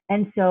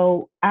 And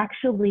so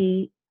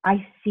actually,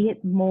 I see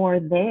it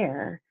more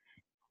there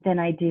than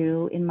I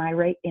do in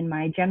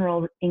my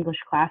general English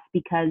class,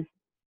 because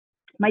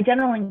my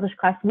general English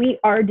class,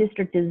 our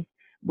district is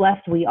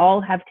blessed. We all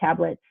have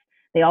tablets.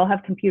 They all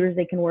have computers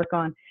they can work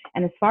on.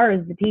 And as far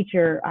as the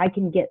teacher, I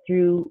can get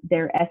through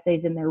their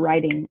essays and their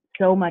writing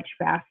so much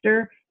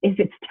faster if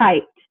it's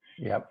typed.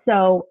 Yep.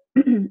 So,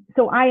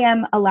 so I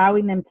am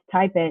allowing them to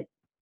type it.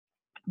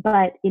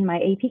 But in my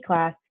AP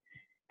class,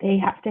 they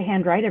have to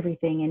handwrite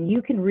everything. And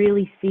you can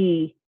really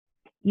see,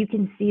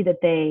 that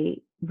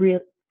they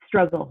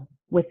struggle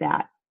with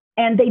that.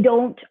 And they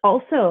don't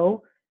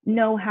also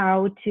know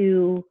how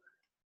to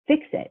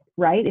fix it,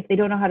 right? If they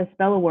don't know how to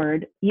spell a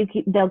word,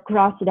 they'll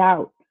cross it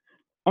out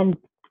and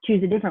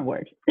choose a different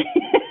word.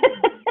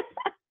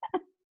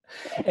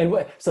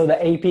 And so the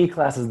AP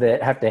classes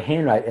that have to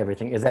handwrite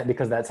everything, is that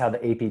because that's how the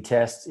AP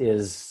test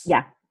is?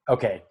 Yeah.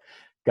 Okay.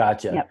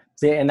 Gotcha. Yep.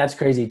 See, and that's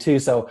crazy too.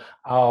 So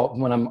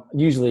when I'm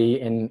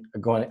usually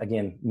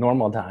again,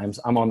 normal times,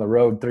 I'm on the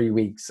road 3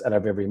 weeks out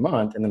of every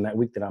month. And then that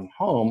week that I'm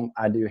home,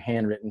 I do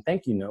handwritten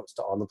thank you notes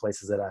to all the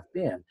places that I've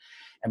been.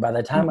 And by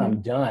the time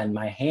I'm done,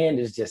 my hand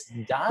is just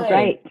dying.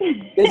 Right.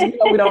 Because,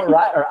 we don't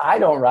write, or I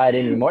don't write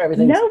anymore.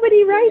 Everything's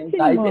nobody writes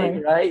anymore.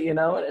 typing, right? And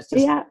it's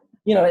just,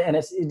 and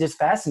it just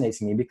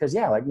fascinates me because,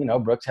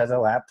 Brooks has a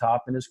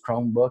laptop and his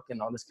Chromebook and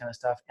all this kind of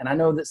stuff. And I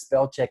know that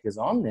spell check is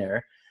on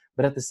there.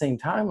 But at the same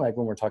time, like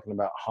when we're talking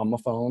about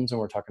homophones and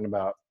we're talking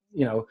about,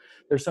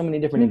 there's so many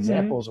different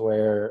examples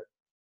where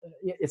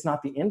it's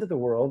not the end of the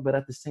world, but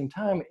at the same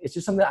time, it's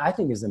just something that I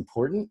think is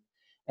important.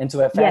 And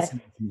so it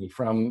fascinates me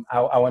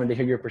I wanted to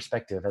hear your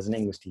perspective as an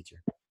English teacher.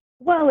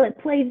 Well, it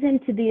plays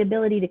into the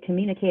ability to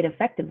communicate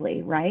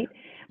effectively, right?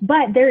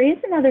 But there is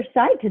another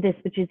side to this,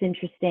 which is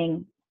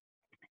interesting,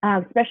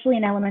 especially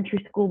in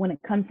elementary school when it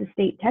comes to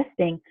state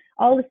testing.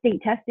 All the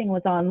state testing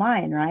was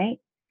online, right?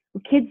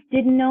 Well, kids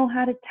didn't know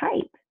how to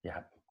type.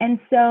 Yeah. And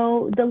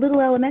so the little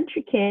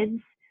elementary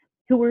kids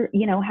who were,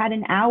 had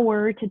an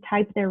hour to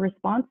type their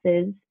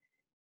responses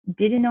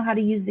didn't know how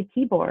to use the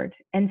keyboard.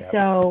 And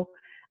so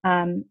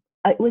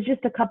it was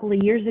just a couple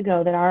of years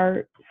ago that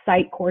our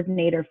site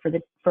coordinator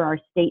for our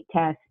state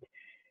test,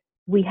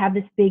 we had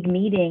this big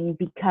meeting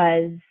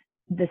because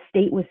the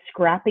state was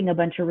scrapping a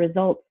bunch of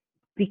results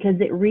because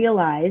it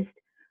realized,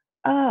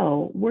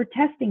 we're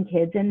testing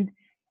kids, and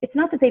it's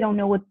not that they don't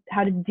know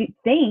how to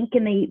think,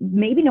 and they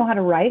maybe know how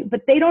to write, but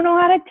they don't know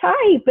how to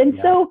type. And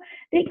so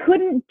they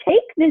couldn't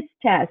take this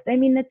test. I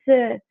mean,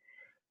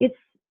 it's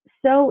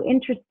so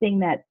interesting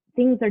that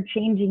things are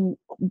changing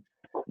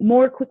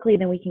more quickly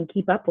than we can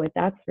keep up with.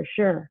 That's for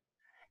sure.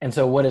 And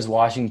so what is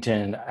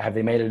Washington? Have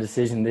they made a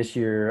decision this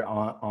year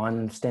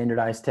on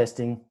standardized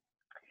testing?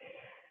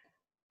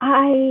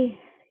 I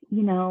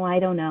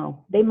don't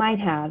know. They might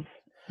have.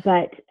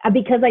 But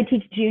because I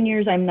teach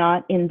juniors, I'm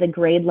not in the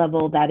grade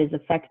level that is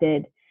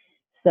affected.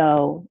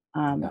 So,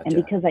 Gotcha. And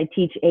because I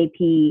teach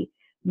AP,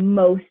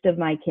 most of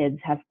my kids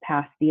have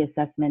passed the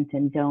assessment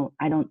and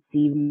I don't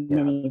see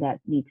many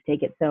that need to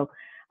take it. So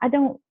I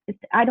don't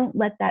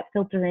let that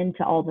filter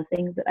into all the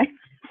things that I'm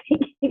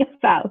thinking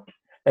about.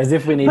 As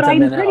if we need but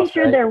something else. But I'm pretty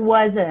sure right?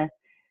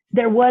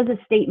 there was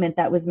a statement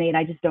that was made.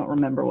 I just don't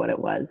remember what it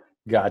was.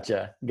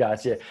 Gotcha.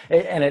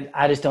 And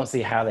I just don't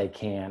see how they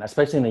can,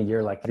 especially in a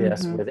year like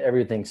this with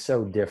everything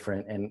so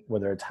different, and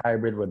whether it's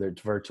hybrid, whether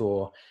it's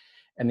virtual,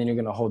 and then you're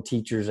going to hold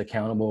teachers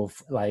accountable.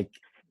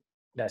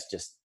 That's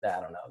just, I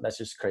don't know. That's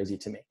just crazy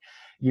to me.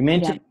 You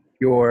mentioned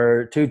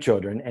your 2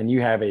 children, and you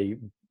have a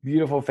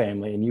beautiful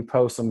family, and you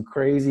post some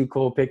crazy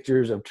cool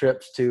pictures of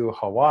trips to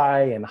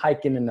Hawaii and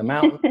hiking in the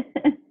mountains.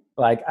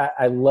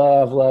 I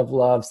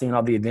love seeing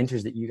all the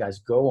adventures that you guys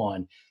go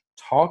on.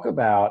 Talk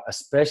about,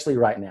 especially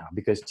right now,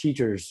 because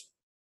teachers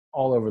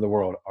all over the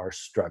world are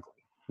struggling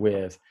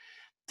with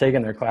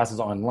taking their classes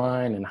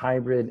online and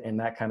hybrid and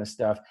that kind of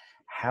stuff.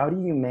 How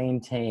do you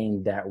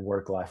maintain that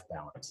work-life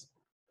balance?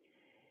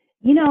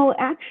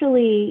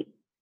 Actually,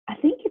 I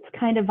think it's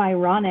kind of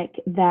ironic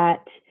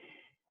that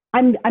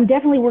I'm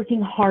definitely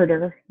working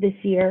harder this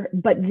year,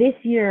 but this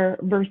year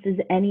versus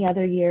any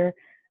other year,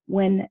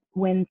 when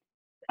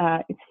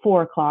it's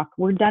 4:00.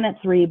 We're done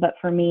at 3:00, but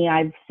for me,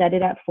 I've set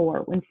it at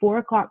 4:00. When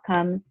 4:00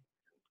 comes,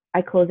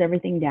 I close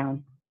everything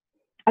down.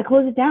 I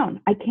close it down.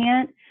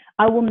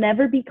 I will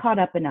never be caught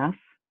up enough,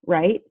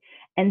 right?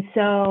 And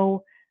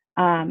so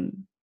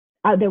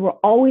there will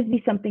always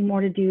be something more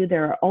to do.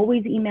 There are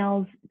always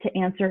emails to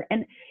answer.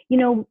 And,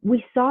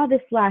 we saw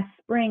this last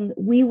spring.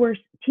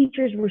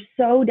 Teachers were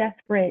so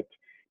desperate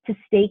to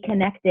stay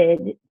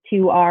connected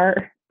to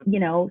our,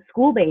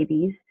 school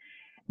babies,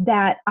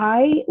 that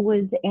I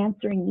was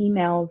answering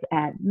emails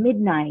at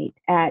midnight,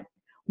 at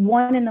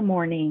 1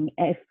 a.m.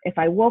 If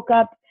I woke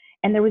up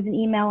and there was an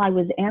email, I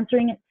was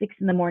answering at 6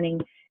 a.m.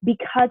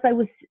 because I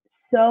was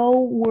so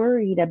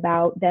worried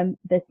about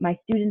my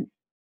students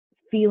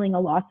feeling a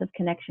loss of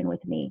connection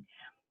with me.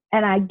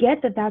 And I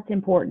get that that's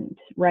important,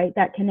 right?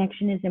 That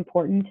connection is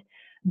important.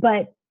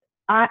 But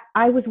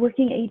I was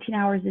working 18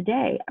 hours a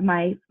day.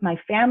 My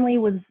family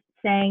was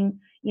saying,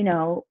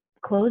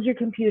 close your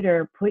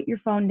computer, put your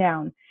phone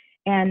down.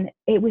 And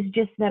it was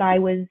just that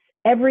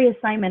every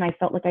assignment, I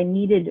felt like I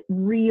needed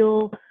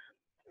real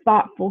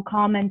thoughtful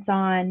comments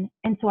on.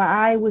 And so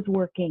I was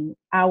working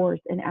hours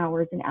and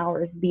hours and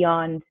hours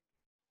beyond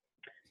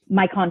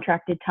my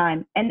contracted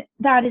time. And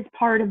that is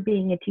part of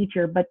being a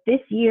teacher. But this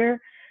year,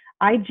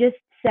 I just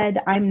said,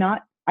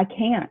 I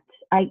can't.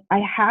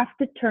 I have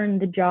to turn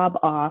the job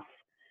off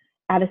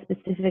at a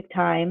specific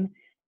time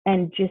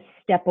and just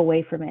step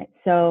away from it.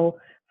 So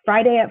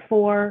Friday at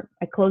 4,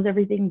 I close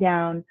everything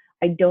down.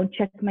 I don't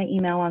check my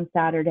email on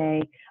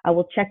Saturday. I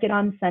will check it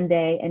on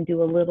Sunday and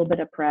do a little bit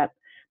of prep.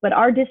 But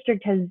our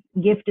district has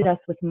gifted us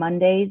with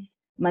Mondays.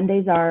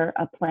 Mondays are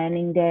a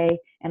planning day.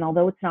 And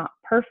although it's not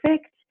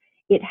perfect,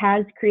 it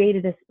has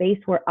created a space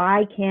where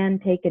I can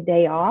take a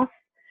day off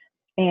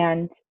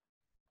and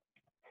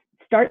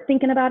start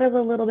thinking about it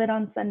a little bit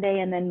on Sunday.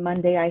 And then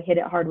Monday, I hit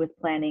it hard with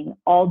planning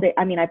all day.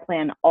 I mean, I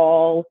plan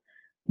all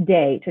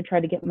day to try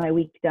to get my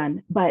week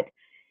done. But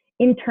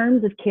in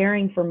terms of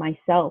caring for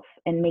myself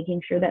and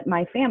making sure that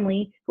my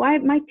family,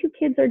 my 2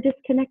 kids are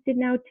disconnected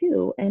now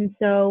too. And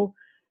so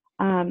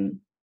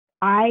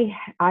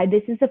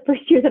this is the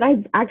first year that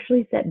I've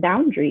actually set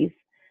boundaries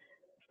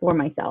for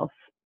myself.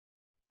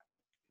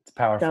 It's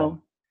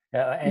powerful. So,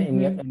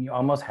 And you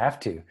almost have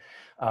to.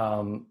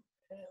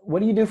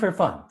 What do you do for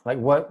fun? Like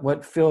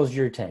what fills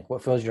your tank?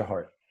 What fills your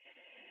heart?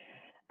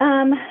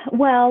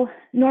 Well,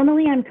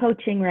 normally I'm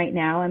coaching right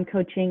now. I'm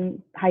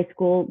coaching high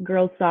school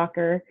girls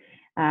soccer.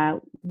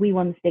 We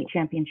won the state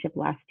championship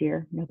last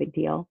year. No big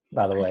deal.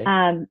 By the way.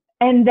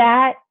 And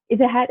that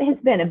has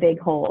been a big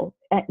hole.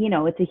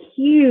 It's a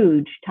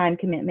huge time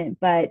commitment,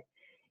 but,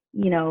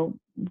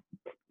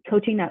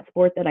 coaching that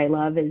sport that I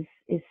love is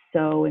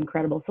so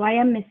incredible. So I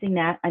am missing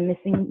that. I'm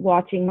missing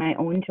watching my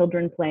own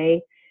children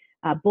play.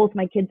 Both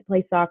my kids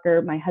play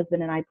soccer. My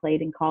husband and I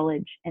played in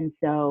college. And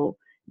so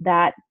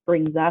that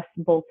brings us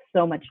both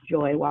so much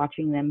joy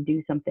watching them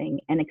do something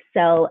and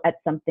excel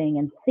at something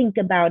and think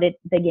about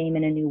the game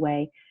in a new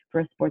way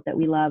for a sport that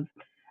we love.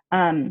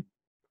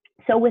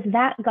 So with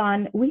that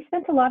gone, we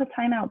spent a lot of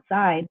time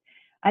outside.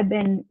 I've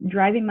been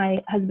driving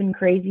my husband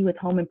crazy with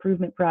home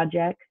improvement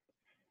projects.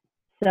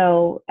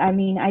 So, I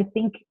mean, I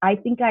think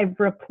I've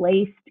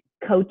replaced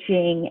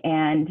coaching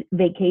and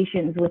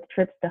vacations with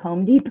trips to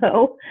Home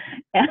Depot.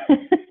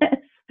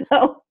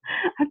 So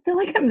I feel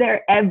like I'm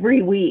there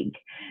every week,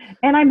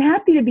 and I'm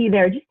happy to be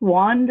there, just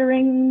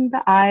wandering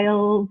the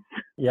aisles,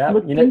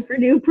 looking for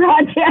new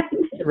projects.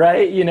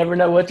 Right. You never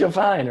know what you'll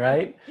find,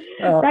 right?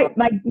 Right.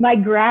 My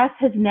grass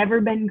has never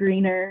been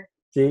greener.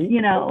 See?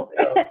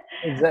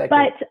 Exactly.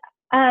 But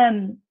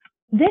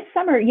this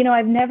summer,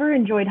 I've never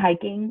enjoyed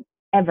hiking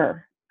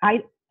ever.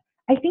 I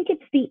think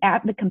it's the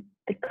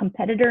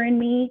competitor in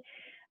me.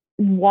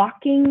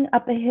 Walking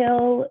up a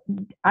hill,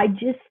 I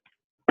just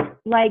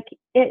like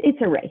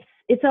it's a race.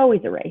 It's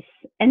always a race.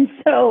 And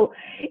so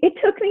it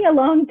took me a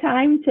long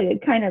time to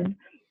kind of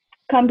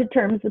come to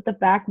terms with the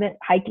fact that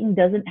hiking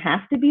doesn't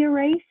have to be a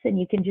race and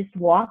you can just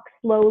walk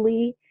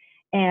slowly.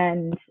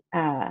 And,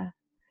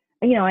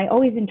 I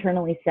always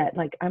internally set,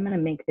 like, I'm going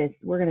to make this,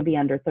 we're going to be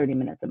under 30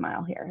 minutes a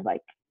mile here.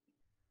 Like,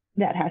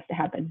 that has to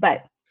happen.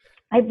 But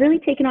I've really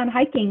taken on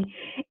hiking.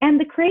 And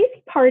the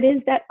crazy part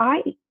is that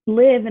I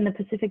live in the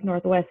Pacific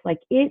Northwest. Like,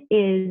 it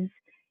is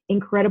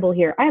incredible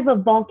here. I have a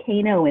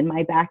volcano in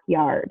my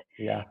backyard.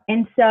 Yeah.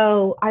 And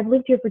so I've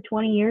lived here for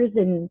 20 years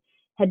and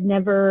had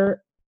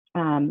never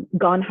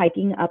gone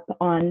hiking up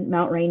on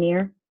Mount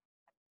Rainier.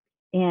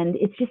 And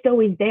it's just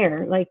always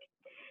there, like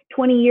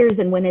 20 years.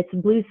 And when it's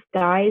blue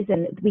skies,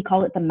 and we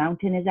call it the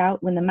mountain is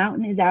out. When the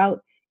mountain is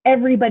out,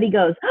 everybody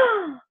goes,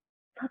 oh,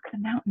 look, the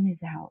mountain is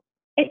out.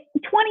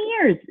 20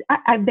 years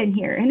I've been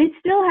here, and it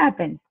still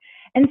happens.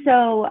 And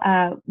so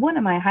one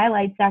of my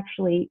highlights,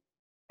 actually,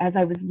 as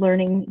I was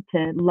learning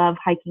to love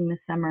hiking this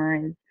summer,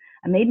 is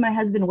I made my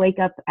husband wake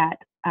up at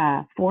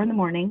 4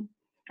 a.m,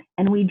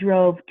 and we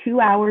drove 2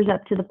 hours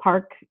up to the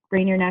park,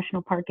 Rainier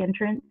National Park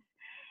entrance.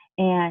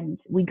 And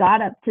we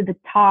got up to the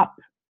top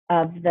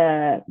of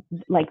the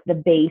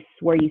base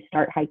where you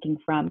start hiking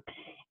from.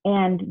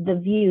 And the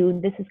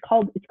view, it's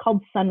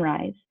called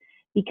sunrise,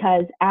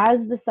 because as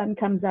the sun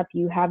comes up,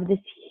 you have this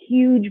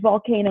huge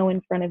volcano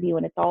in front of you,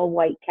 and it's all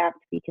white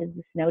capped because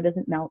the snow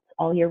doesn't melt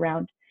all year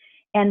round.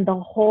 And the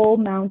whole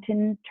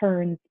mountain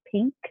turns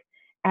pink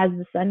as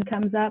the sun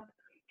comes up,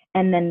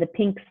 and then the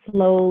pink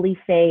slowly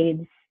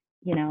fades.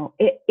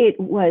 It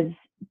was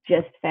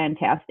just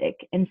fantastic.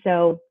 And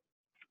so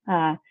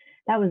that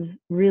was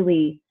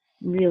really,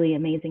 really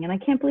amazing. And I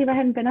can't believe I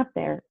hadn't been up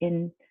there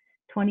in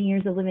 20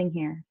 years of living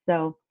here.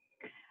 So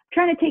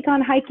trying to take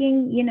on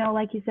hiking,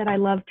 like you said, I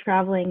love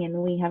traveling, and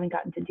we haven't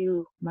gotten to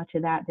do much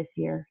of that this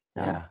year.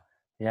 So.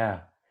 Yeah.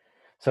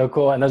 So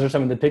cool. And those are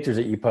some of the pictures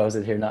that you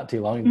posted here not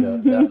too long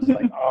ago. That was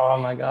like, oh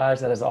my gosh,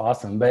 that is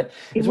awesome. But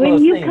it's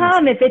when you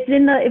come, if it's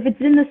in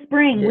the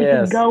spring, yes, we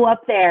can go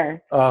up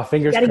there. Oh,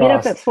 fingers crossed. Got to get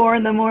up at 4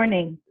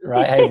 a.m.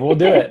 Right. Hey, we'll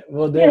do it.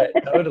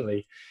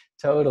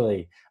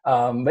 Totally.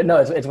 But no,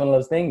 it's one of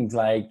those things,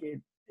 like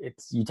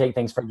you take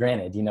things for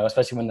granted,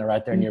 especially when they're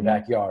right there in your Mm-hmm.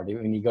 backyard.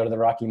 When you go to the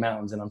Rocky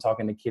Mountains and I'm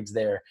talking to kids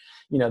there,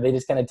 they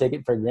just kind of take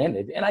it for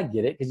granted. And I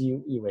get it because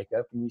you wake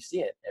up and you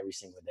see it every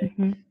single day.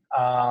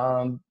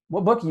 Mm-hmm.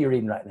 What book are you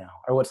reading right now?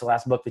 Or what's the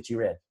last book that you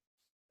read?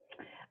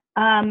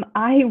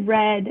 I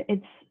read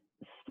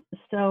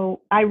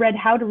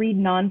How to Read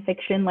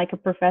Nonfiction Like a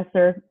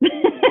Professor.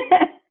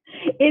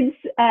 It's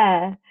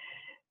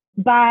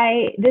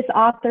by this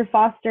author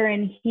Foster,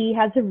 and he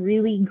has a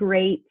really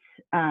great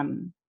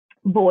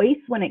voice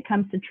when it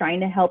comes to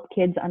trying to help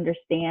kids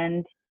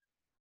understand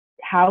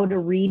how to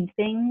read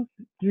things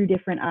through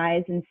different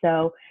eyes. And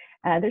so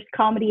there's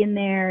comedy in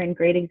there and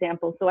great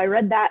examples. So I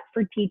read that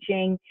for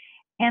teaching,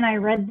 and I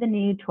read the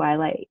new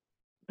Twilight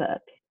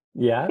book.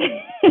 Yeah.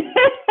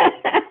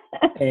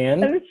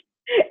 And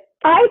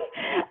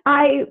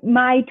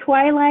my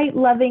Twilight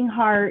loving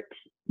heart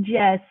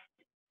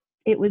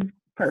it was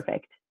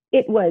perfect.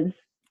 It was,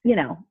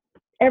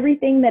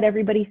 everything that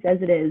everybody says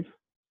it is.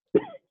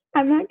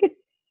 I'm not good.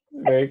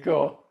 Very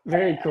cool.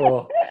 Very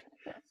cool.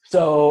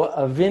 So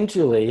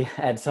eventually,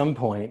 at some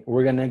point,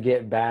 we're going to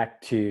get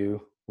back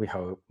to, we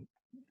hope,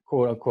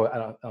 quote unquote, I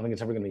don't think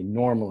it's ever going to be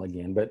normal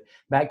again, but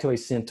back to a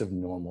sense of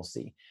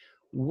normalcy.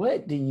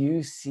 What do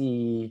you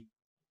see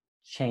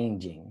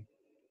changing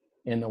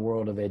in the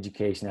world of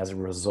education as a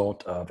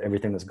result of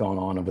everything that's gone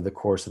on over the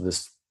course of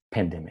this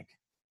pandemic?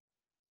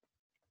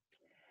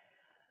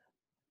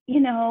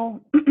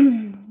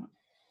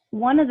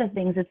 One of the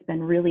things that's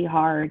been really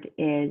hard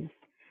is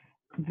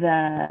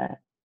the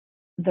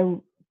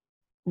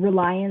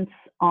reliance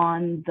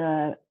on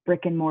the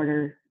brick and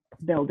mortar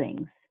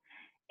buildings.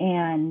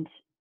 And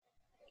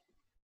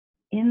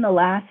in the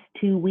last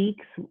 2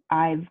 weeks,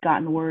 I've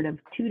gotten word of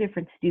 2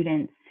 different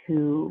students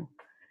who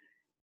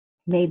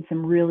made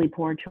some really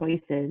poor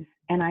choices.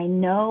 And I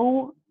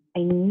know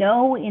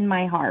in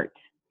my heart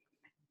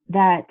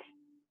that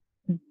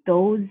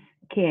those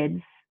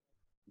kids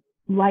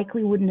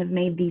likely wouldn't have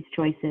made these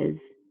choices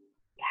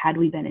had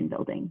we been in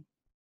building.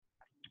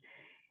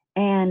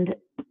 And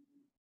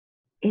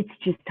it's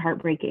just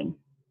heartbreaking.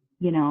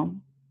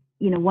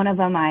 One of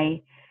them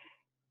I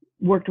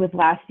worked with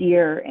last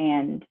year,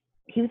 and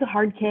he was a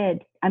hard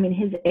kid. I mean,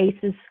 his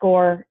ACEs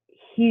score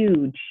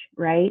huge,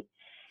 right?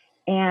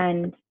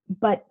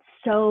 But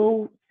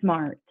so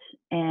smart,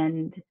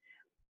 and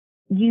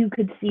you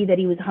could see that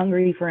he was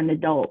hungry for an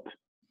adult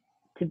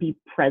to be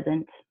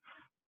present.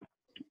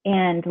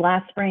 And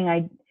last spring,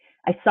 I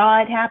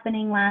saw it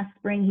happening last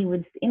spring. He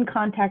was in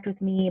contact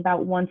with me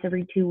about once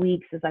every 2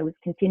 weeks as I was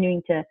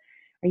continuing to,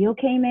 are you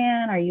okay,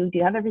 man? Do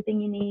you have everything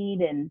you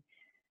need? And,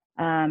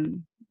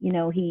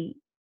 he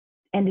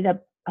ended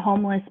up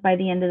homeless by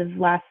the end of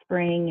last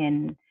spring,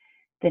 and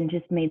then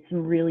just made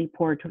some really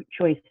poor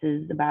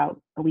choices about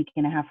a week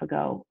and a half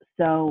ago.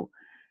 So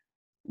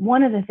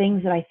one of the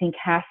things that I think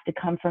has to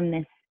come from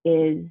this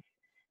is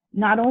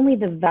not only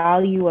the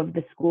value of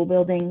the school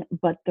building,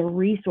 but the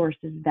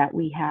resources that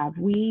we have.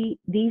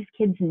 These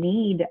kids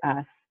need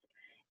us,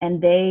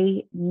 and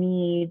they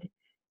need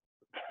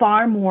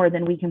far more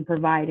than we can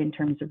provide in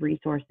terms of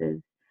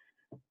resources.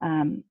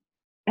 And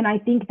I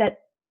think that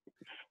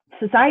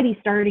society's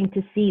starting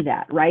to see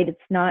that, right? It's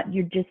not,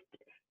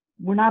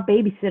 we're not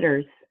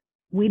babysitters.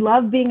 We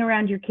love being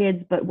around your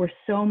kids, but we're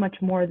so much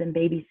more than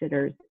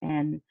babysitters.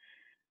 And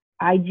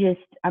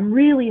I'm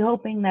really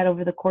hoping that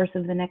over the course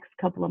of the next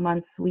couple of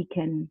months, we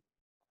can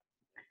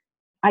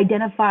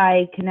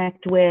identify,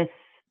 connect with,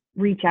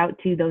 reach out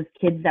to those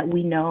kids that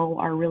we know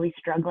are really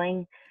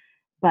struggling.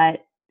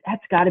 But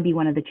that's got to be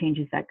one of the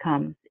changes that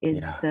comes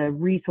is the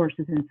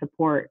resources and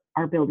support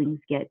our buildings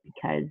get,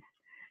 because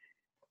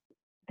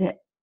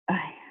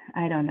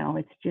I don't know,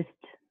 it's just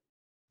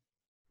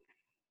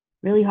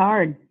really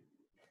hard.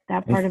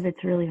 That part of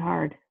it's really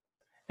hard.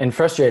 And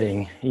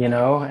frustrating,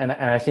 and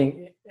I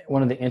think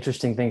one of the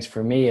interesting things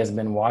for me has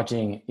been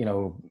watching,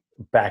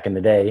 back in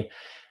the day,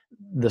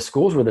 the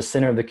schools were the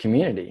center of the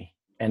community.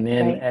 And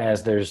then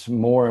as there's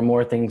more and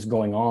more things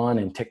going on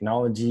and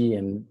technology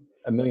and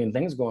a million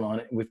things going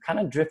on, we've kind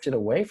of drifted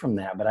away from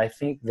that. But I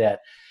think that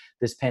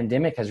this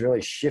pandemic has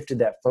really shifted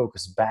that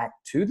focus back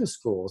to the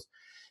schools,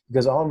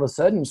 because all of a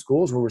sudden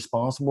schools were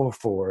responsible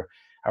for,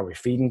 are we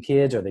feeding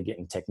kids? Are they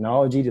getting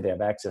technology? Do they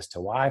have access to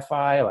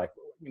Wi-Fi? Like,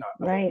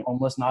 are they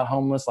homeless, not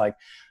homeless? Like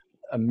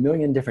a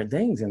million different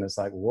things. And it's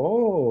like,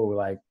 whoa,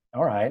 like,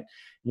 all right,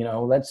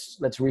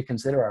 let's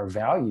reconsider our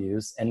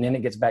values. And then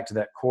it gets back to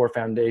that core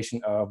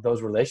foundation of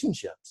those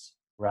relationships,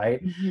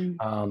 right?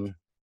 Mm-hmm.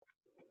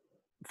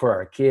 For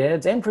our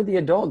kids and for the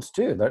adults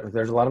too.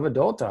 There's a lot of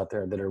adults out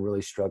there that are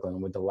really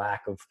struggling with the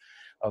lack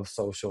of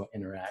social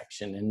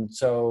interaction. And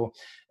so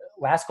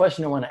last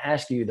question I want to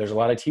ask you, there's a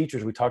lot of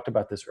teachers, we talked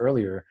about this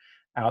earlier,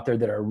 out there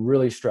that are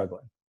really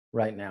struggling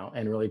right now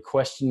and really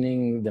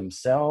questioning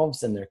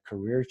themselves and their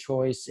career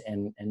choice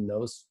and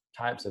those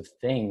types of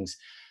things.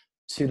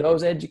 To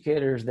those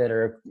educators that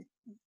are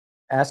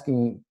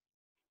asking,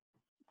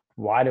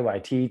 why do I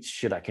teach?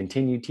 Should I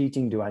continue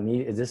teaching?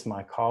 Is this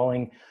my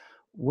calling?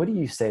 What do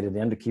you say to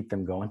them to keep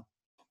them going?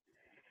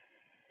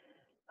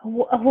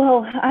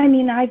 Well, I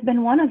mean, I've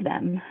been one of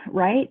them,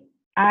 right?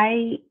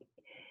 The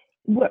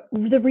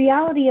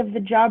reality of the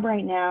job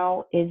right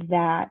now is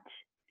that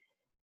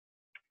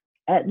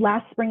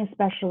last spring,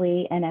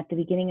 especially, and at the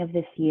beginning of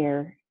this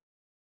year,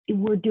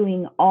 we're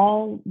doing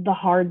all the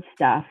hard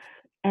stuff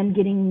and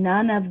getting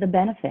none of the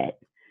benefit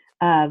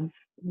of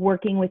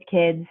working with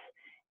kids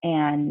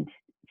and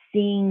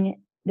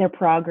seeing their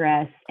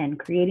progress and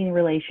creating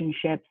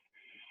relationships.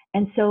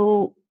 And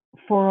so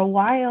for a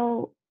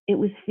while, it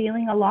was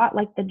feeling a lot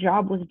like the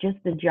job was just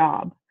a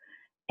job.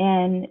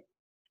 And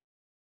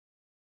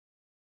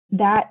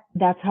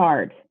that's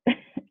hard.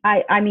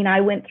 I mean,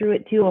 I went through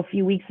it too a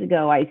few weeks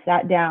ago. I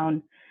sat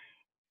down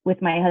with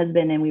my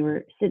husband and we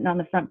were sitting on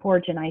the front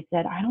porch and I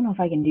said, I don't know if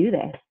I can do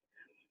this.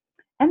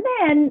 And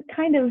then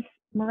kind of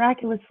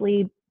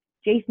miraculously,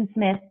 Jason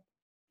Smith,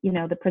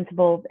 the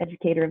principal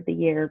educator of the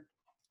year,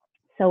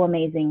 so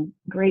amazing,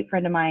 great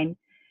friend of mine,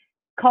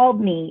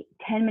 called me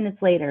 10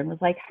 minutes later and was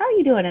like, how are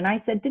you doing? And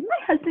I said, did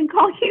my husband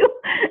call you?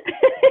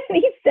 And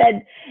he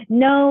said,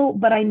 no,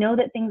 but I know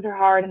that things are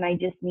hard and I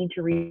just need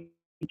to reach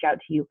out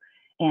to you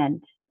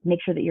and make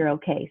sure that you're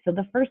okay. So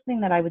the first thing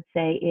that I would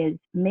say is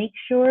make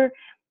sure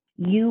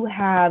you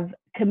have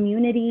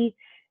community,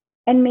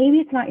 and maybe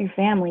it's not your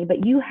family,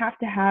 but you have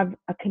to have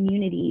a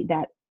community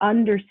that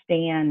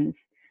understands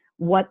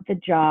what the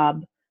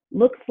job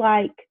looks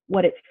like,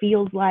 what it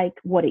feels like,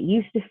 what it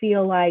used to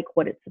feel like,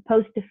 what it's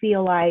supposed to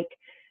feel like.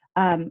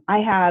 I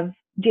have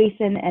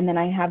Jason, and then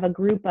I have a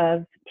group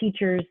of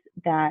teachers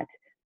that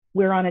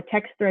we're on a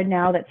text thread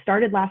now that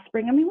started last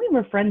spring. I mean, we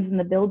were friends in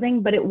the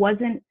building, but it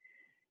wasn't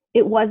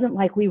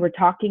like we were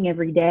talking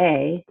every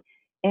day.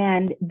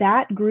 And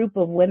that group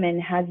of women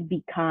has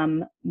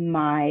become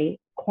my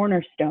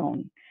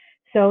cornerstone,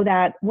 so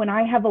that when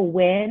I have a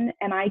win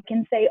and I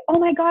can say, oh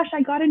my gosh,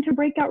 I got into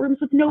breakout rooms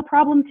with no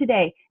problem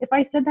today. If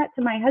I said that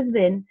to my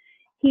husband,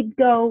 he'd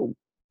go,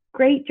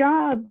 great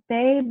job,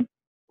 babe,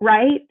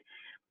 right?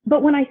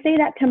 But when I say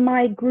that to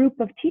my group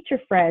of teacher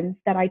friends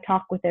that I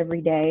talk with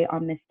every day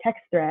on this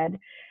text thread,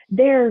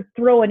 they're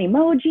throwing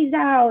emojis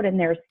out and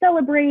they're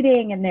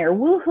celebrating and they're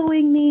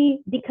woohooing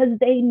me because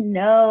they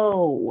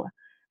know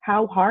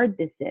how hard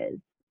this is.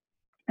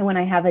 And when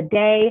I have a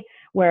day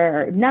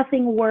where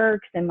nothing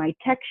works and my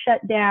tech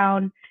shut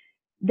down,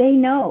 they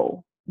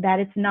know that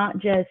it's not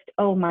just,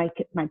 oh, my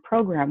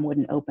program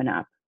wouldn't open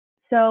up.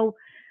 So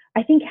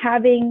I think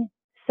having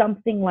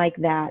something like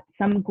that,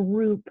 some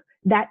group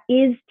that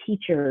is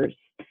teachers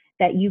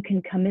that you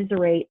can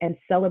commiserate and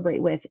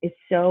celebrate with, is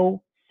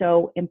so,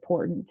 so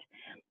important.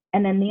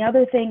 And then the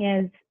other thing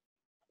is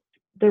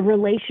the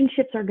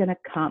relationships are going to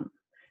come.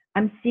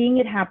 I'm seeing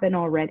it happen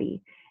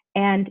already.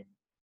 And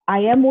I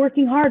am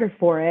working harder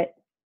for it,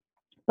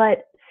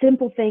 but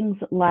simple things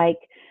like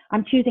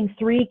I'm choosing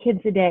 3 kids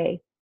a day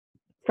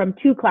from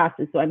 2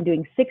 classes. So I'm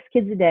doing 6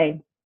 kids a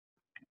day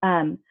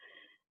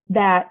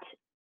that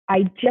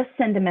I just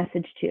send a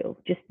message to,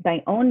 just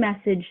my own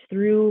message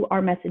through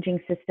our messaging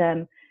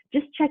system,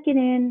 just checking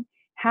in.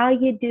 How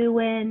you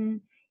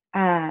doing?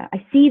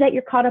 I see that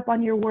you're caught up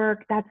on your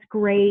work. That's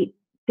great.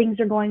 Things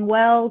are going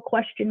well,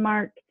 question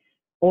mark.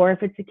 Or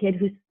if it's a kid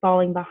who's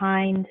falling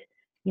behind,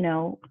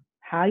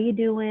 how you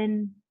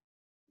doing?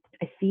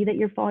 I see that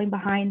you're falling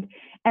behind.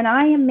 And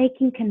I am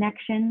making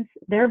connections.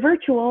 They're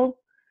virtual,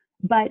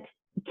 but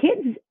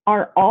kids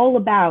are all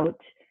about,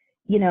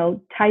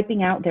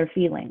 typing out their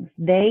feelings.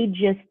 They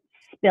just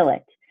spill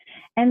it.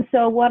 And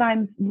so what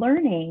I'm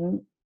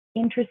learning,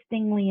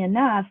 interestingly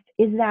enough,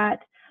 is that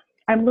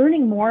I'm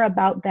learning more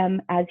about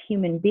them as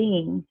human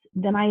beings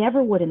than I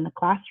ever would in the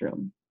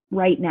classroom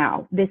right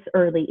now, this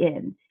early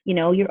in.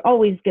 You're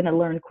always going to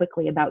learn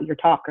quickly about your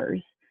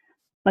talkers.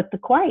 But the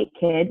quiet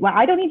kid, well,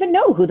 I don't even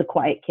know who the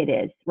quiet kid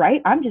is,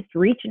 right? I'm just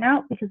reaching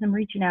out because I'm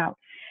reaching out.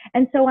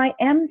 And so I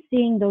am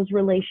seeing those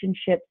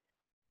relationships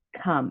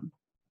come.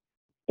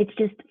 It's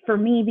just for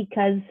me,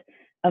 because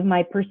of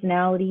my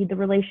personality, the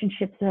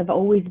relationships have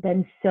always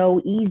been so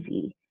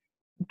easy.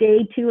 Day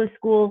 2 of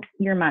school,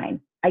 you're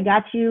mine. I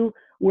got you.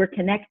 We're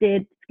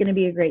connected. It's going to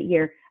be a great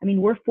year. I mean,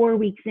 we're 4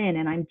 weeks in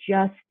and I'm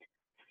just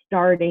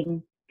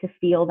starting to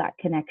feel that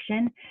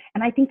connection.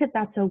 And I think that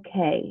that's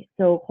okay.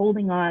 So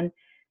holding on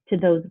to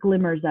those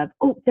glimmers of,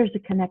 oh, there's a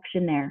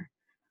connection there.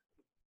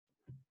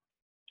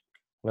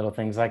 Little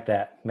things like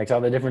that makes all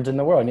the difference in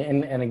the world.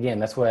 And again,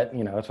 that's what,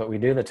 that's what we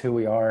do. That's who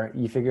we are.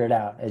 You figure it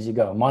out as you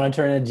go.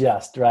 Monitor and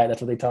adjust, right? That's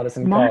what they taught us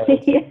in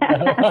college.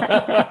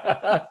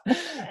 Yeah.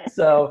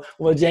 So,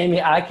 well,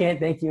 Jamie, I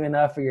can't thank you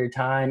enough for your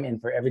time and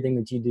for everything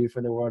that you do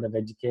for the world of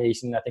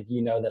education. I think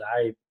that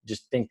I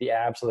just think the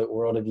absolute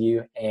world of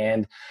you.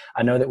 And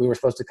I know that we were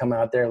supposed to come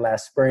out there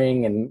last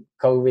spring and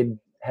COVID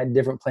had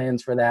different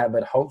plans for that,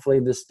 but hopefully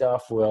this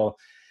stuff will,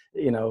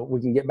 we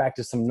can get back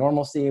to some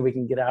normalcy. We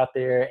can get out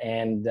there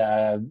and,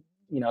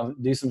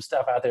 do some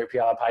stuff out there at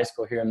Puyallup High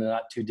School here in the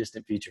not too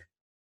distant future.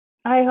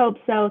 I hope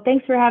so.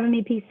 Thanks for having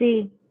me,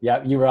 PC.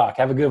 Yeah, you rock.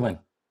 Have a good one.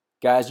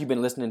 Guys, you've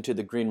been listening to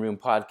the Green Room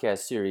Podcast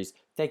series.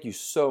 thank you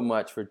so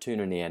much for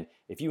tuning in.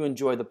 If you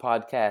enjoy the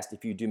podcast,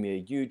 if you do me a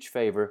huge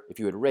favor, if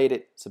you would rate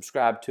it,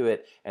 subscribe to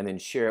it, and then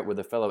share it with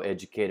a fellow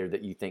educator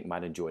that you think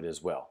might enjoy it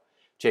as well.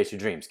 Chase your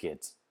dreams,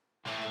 kids.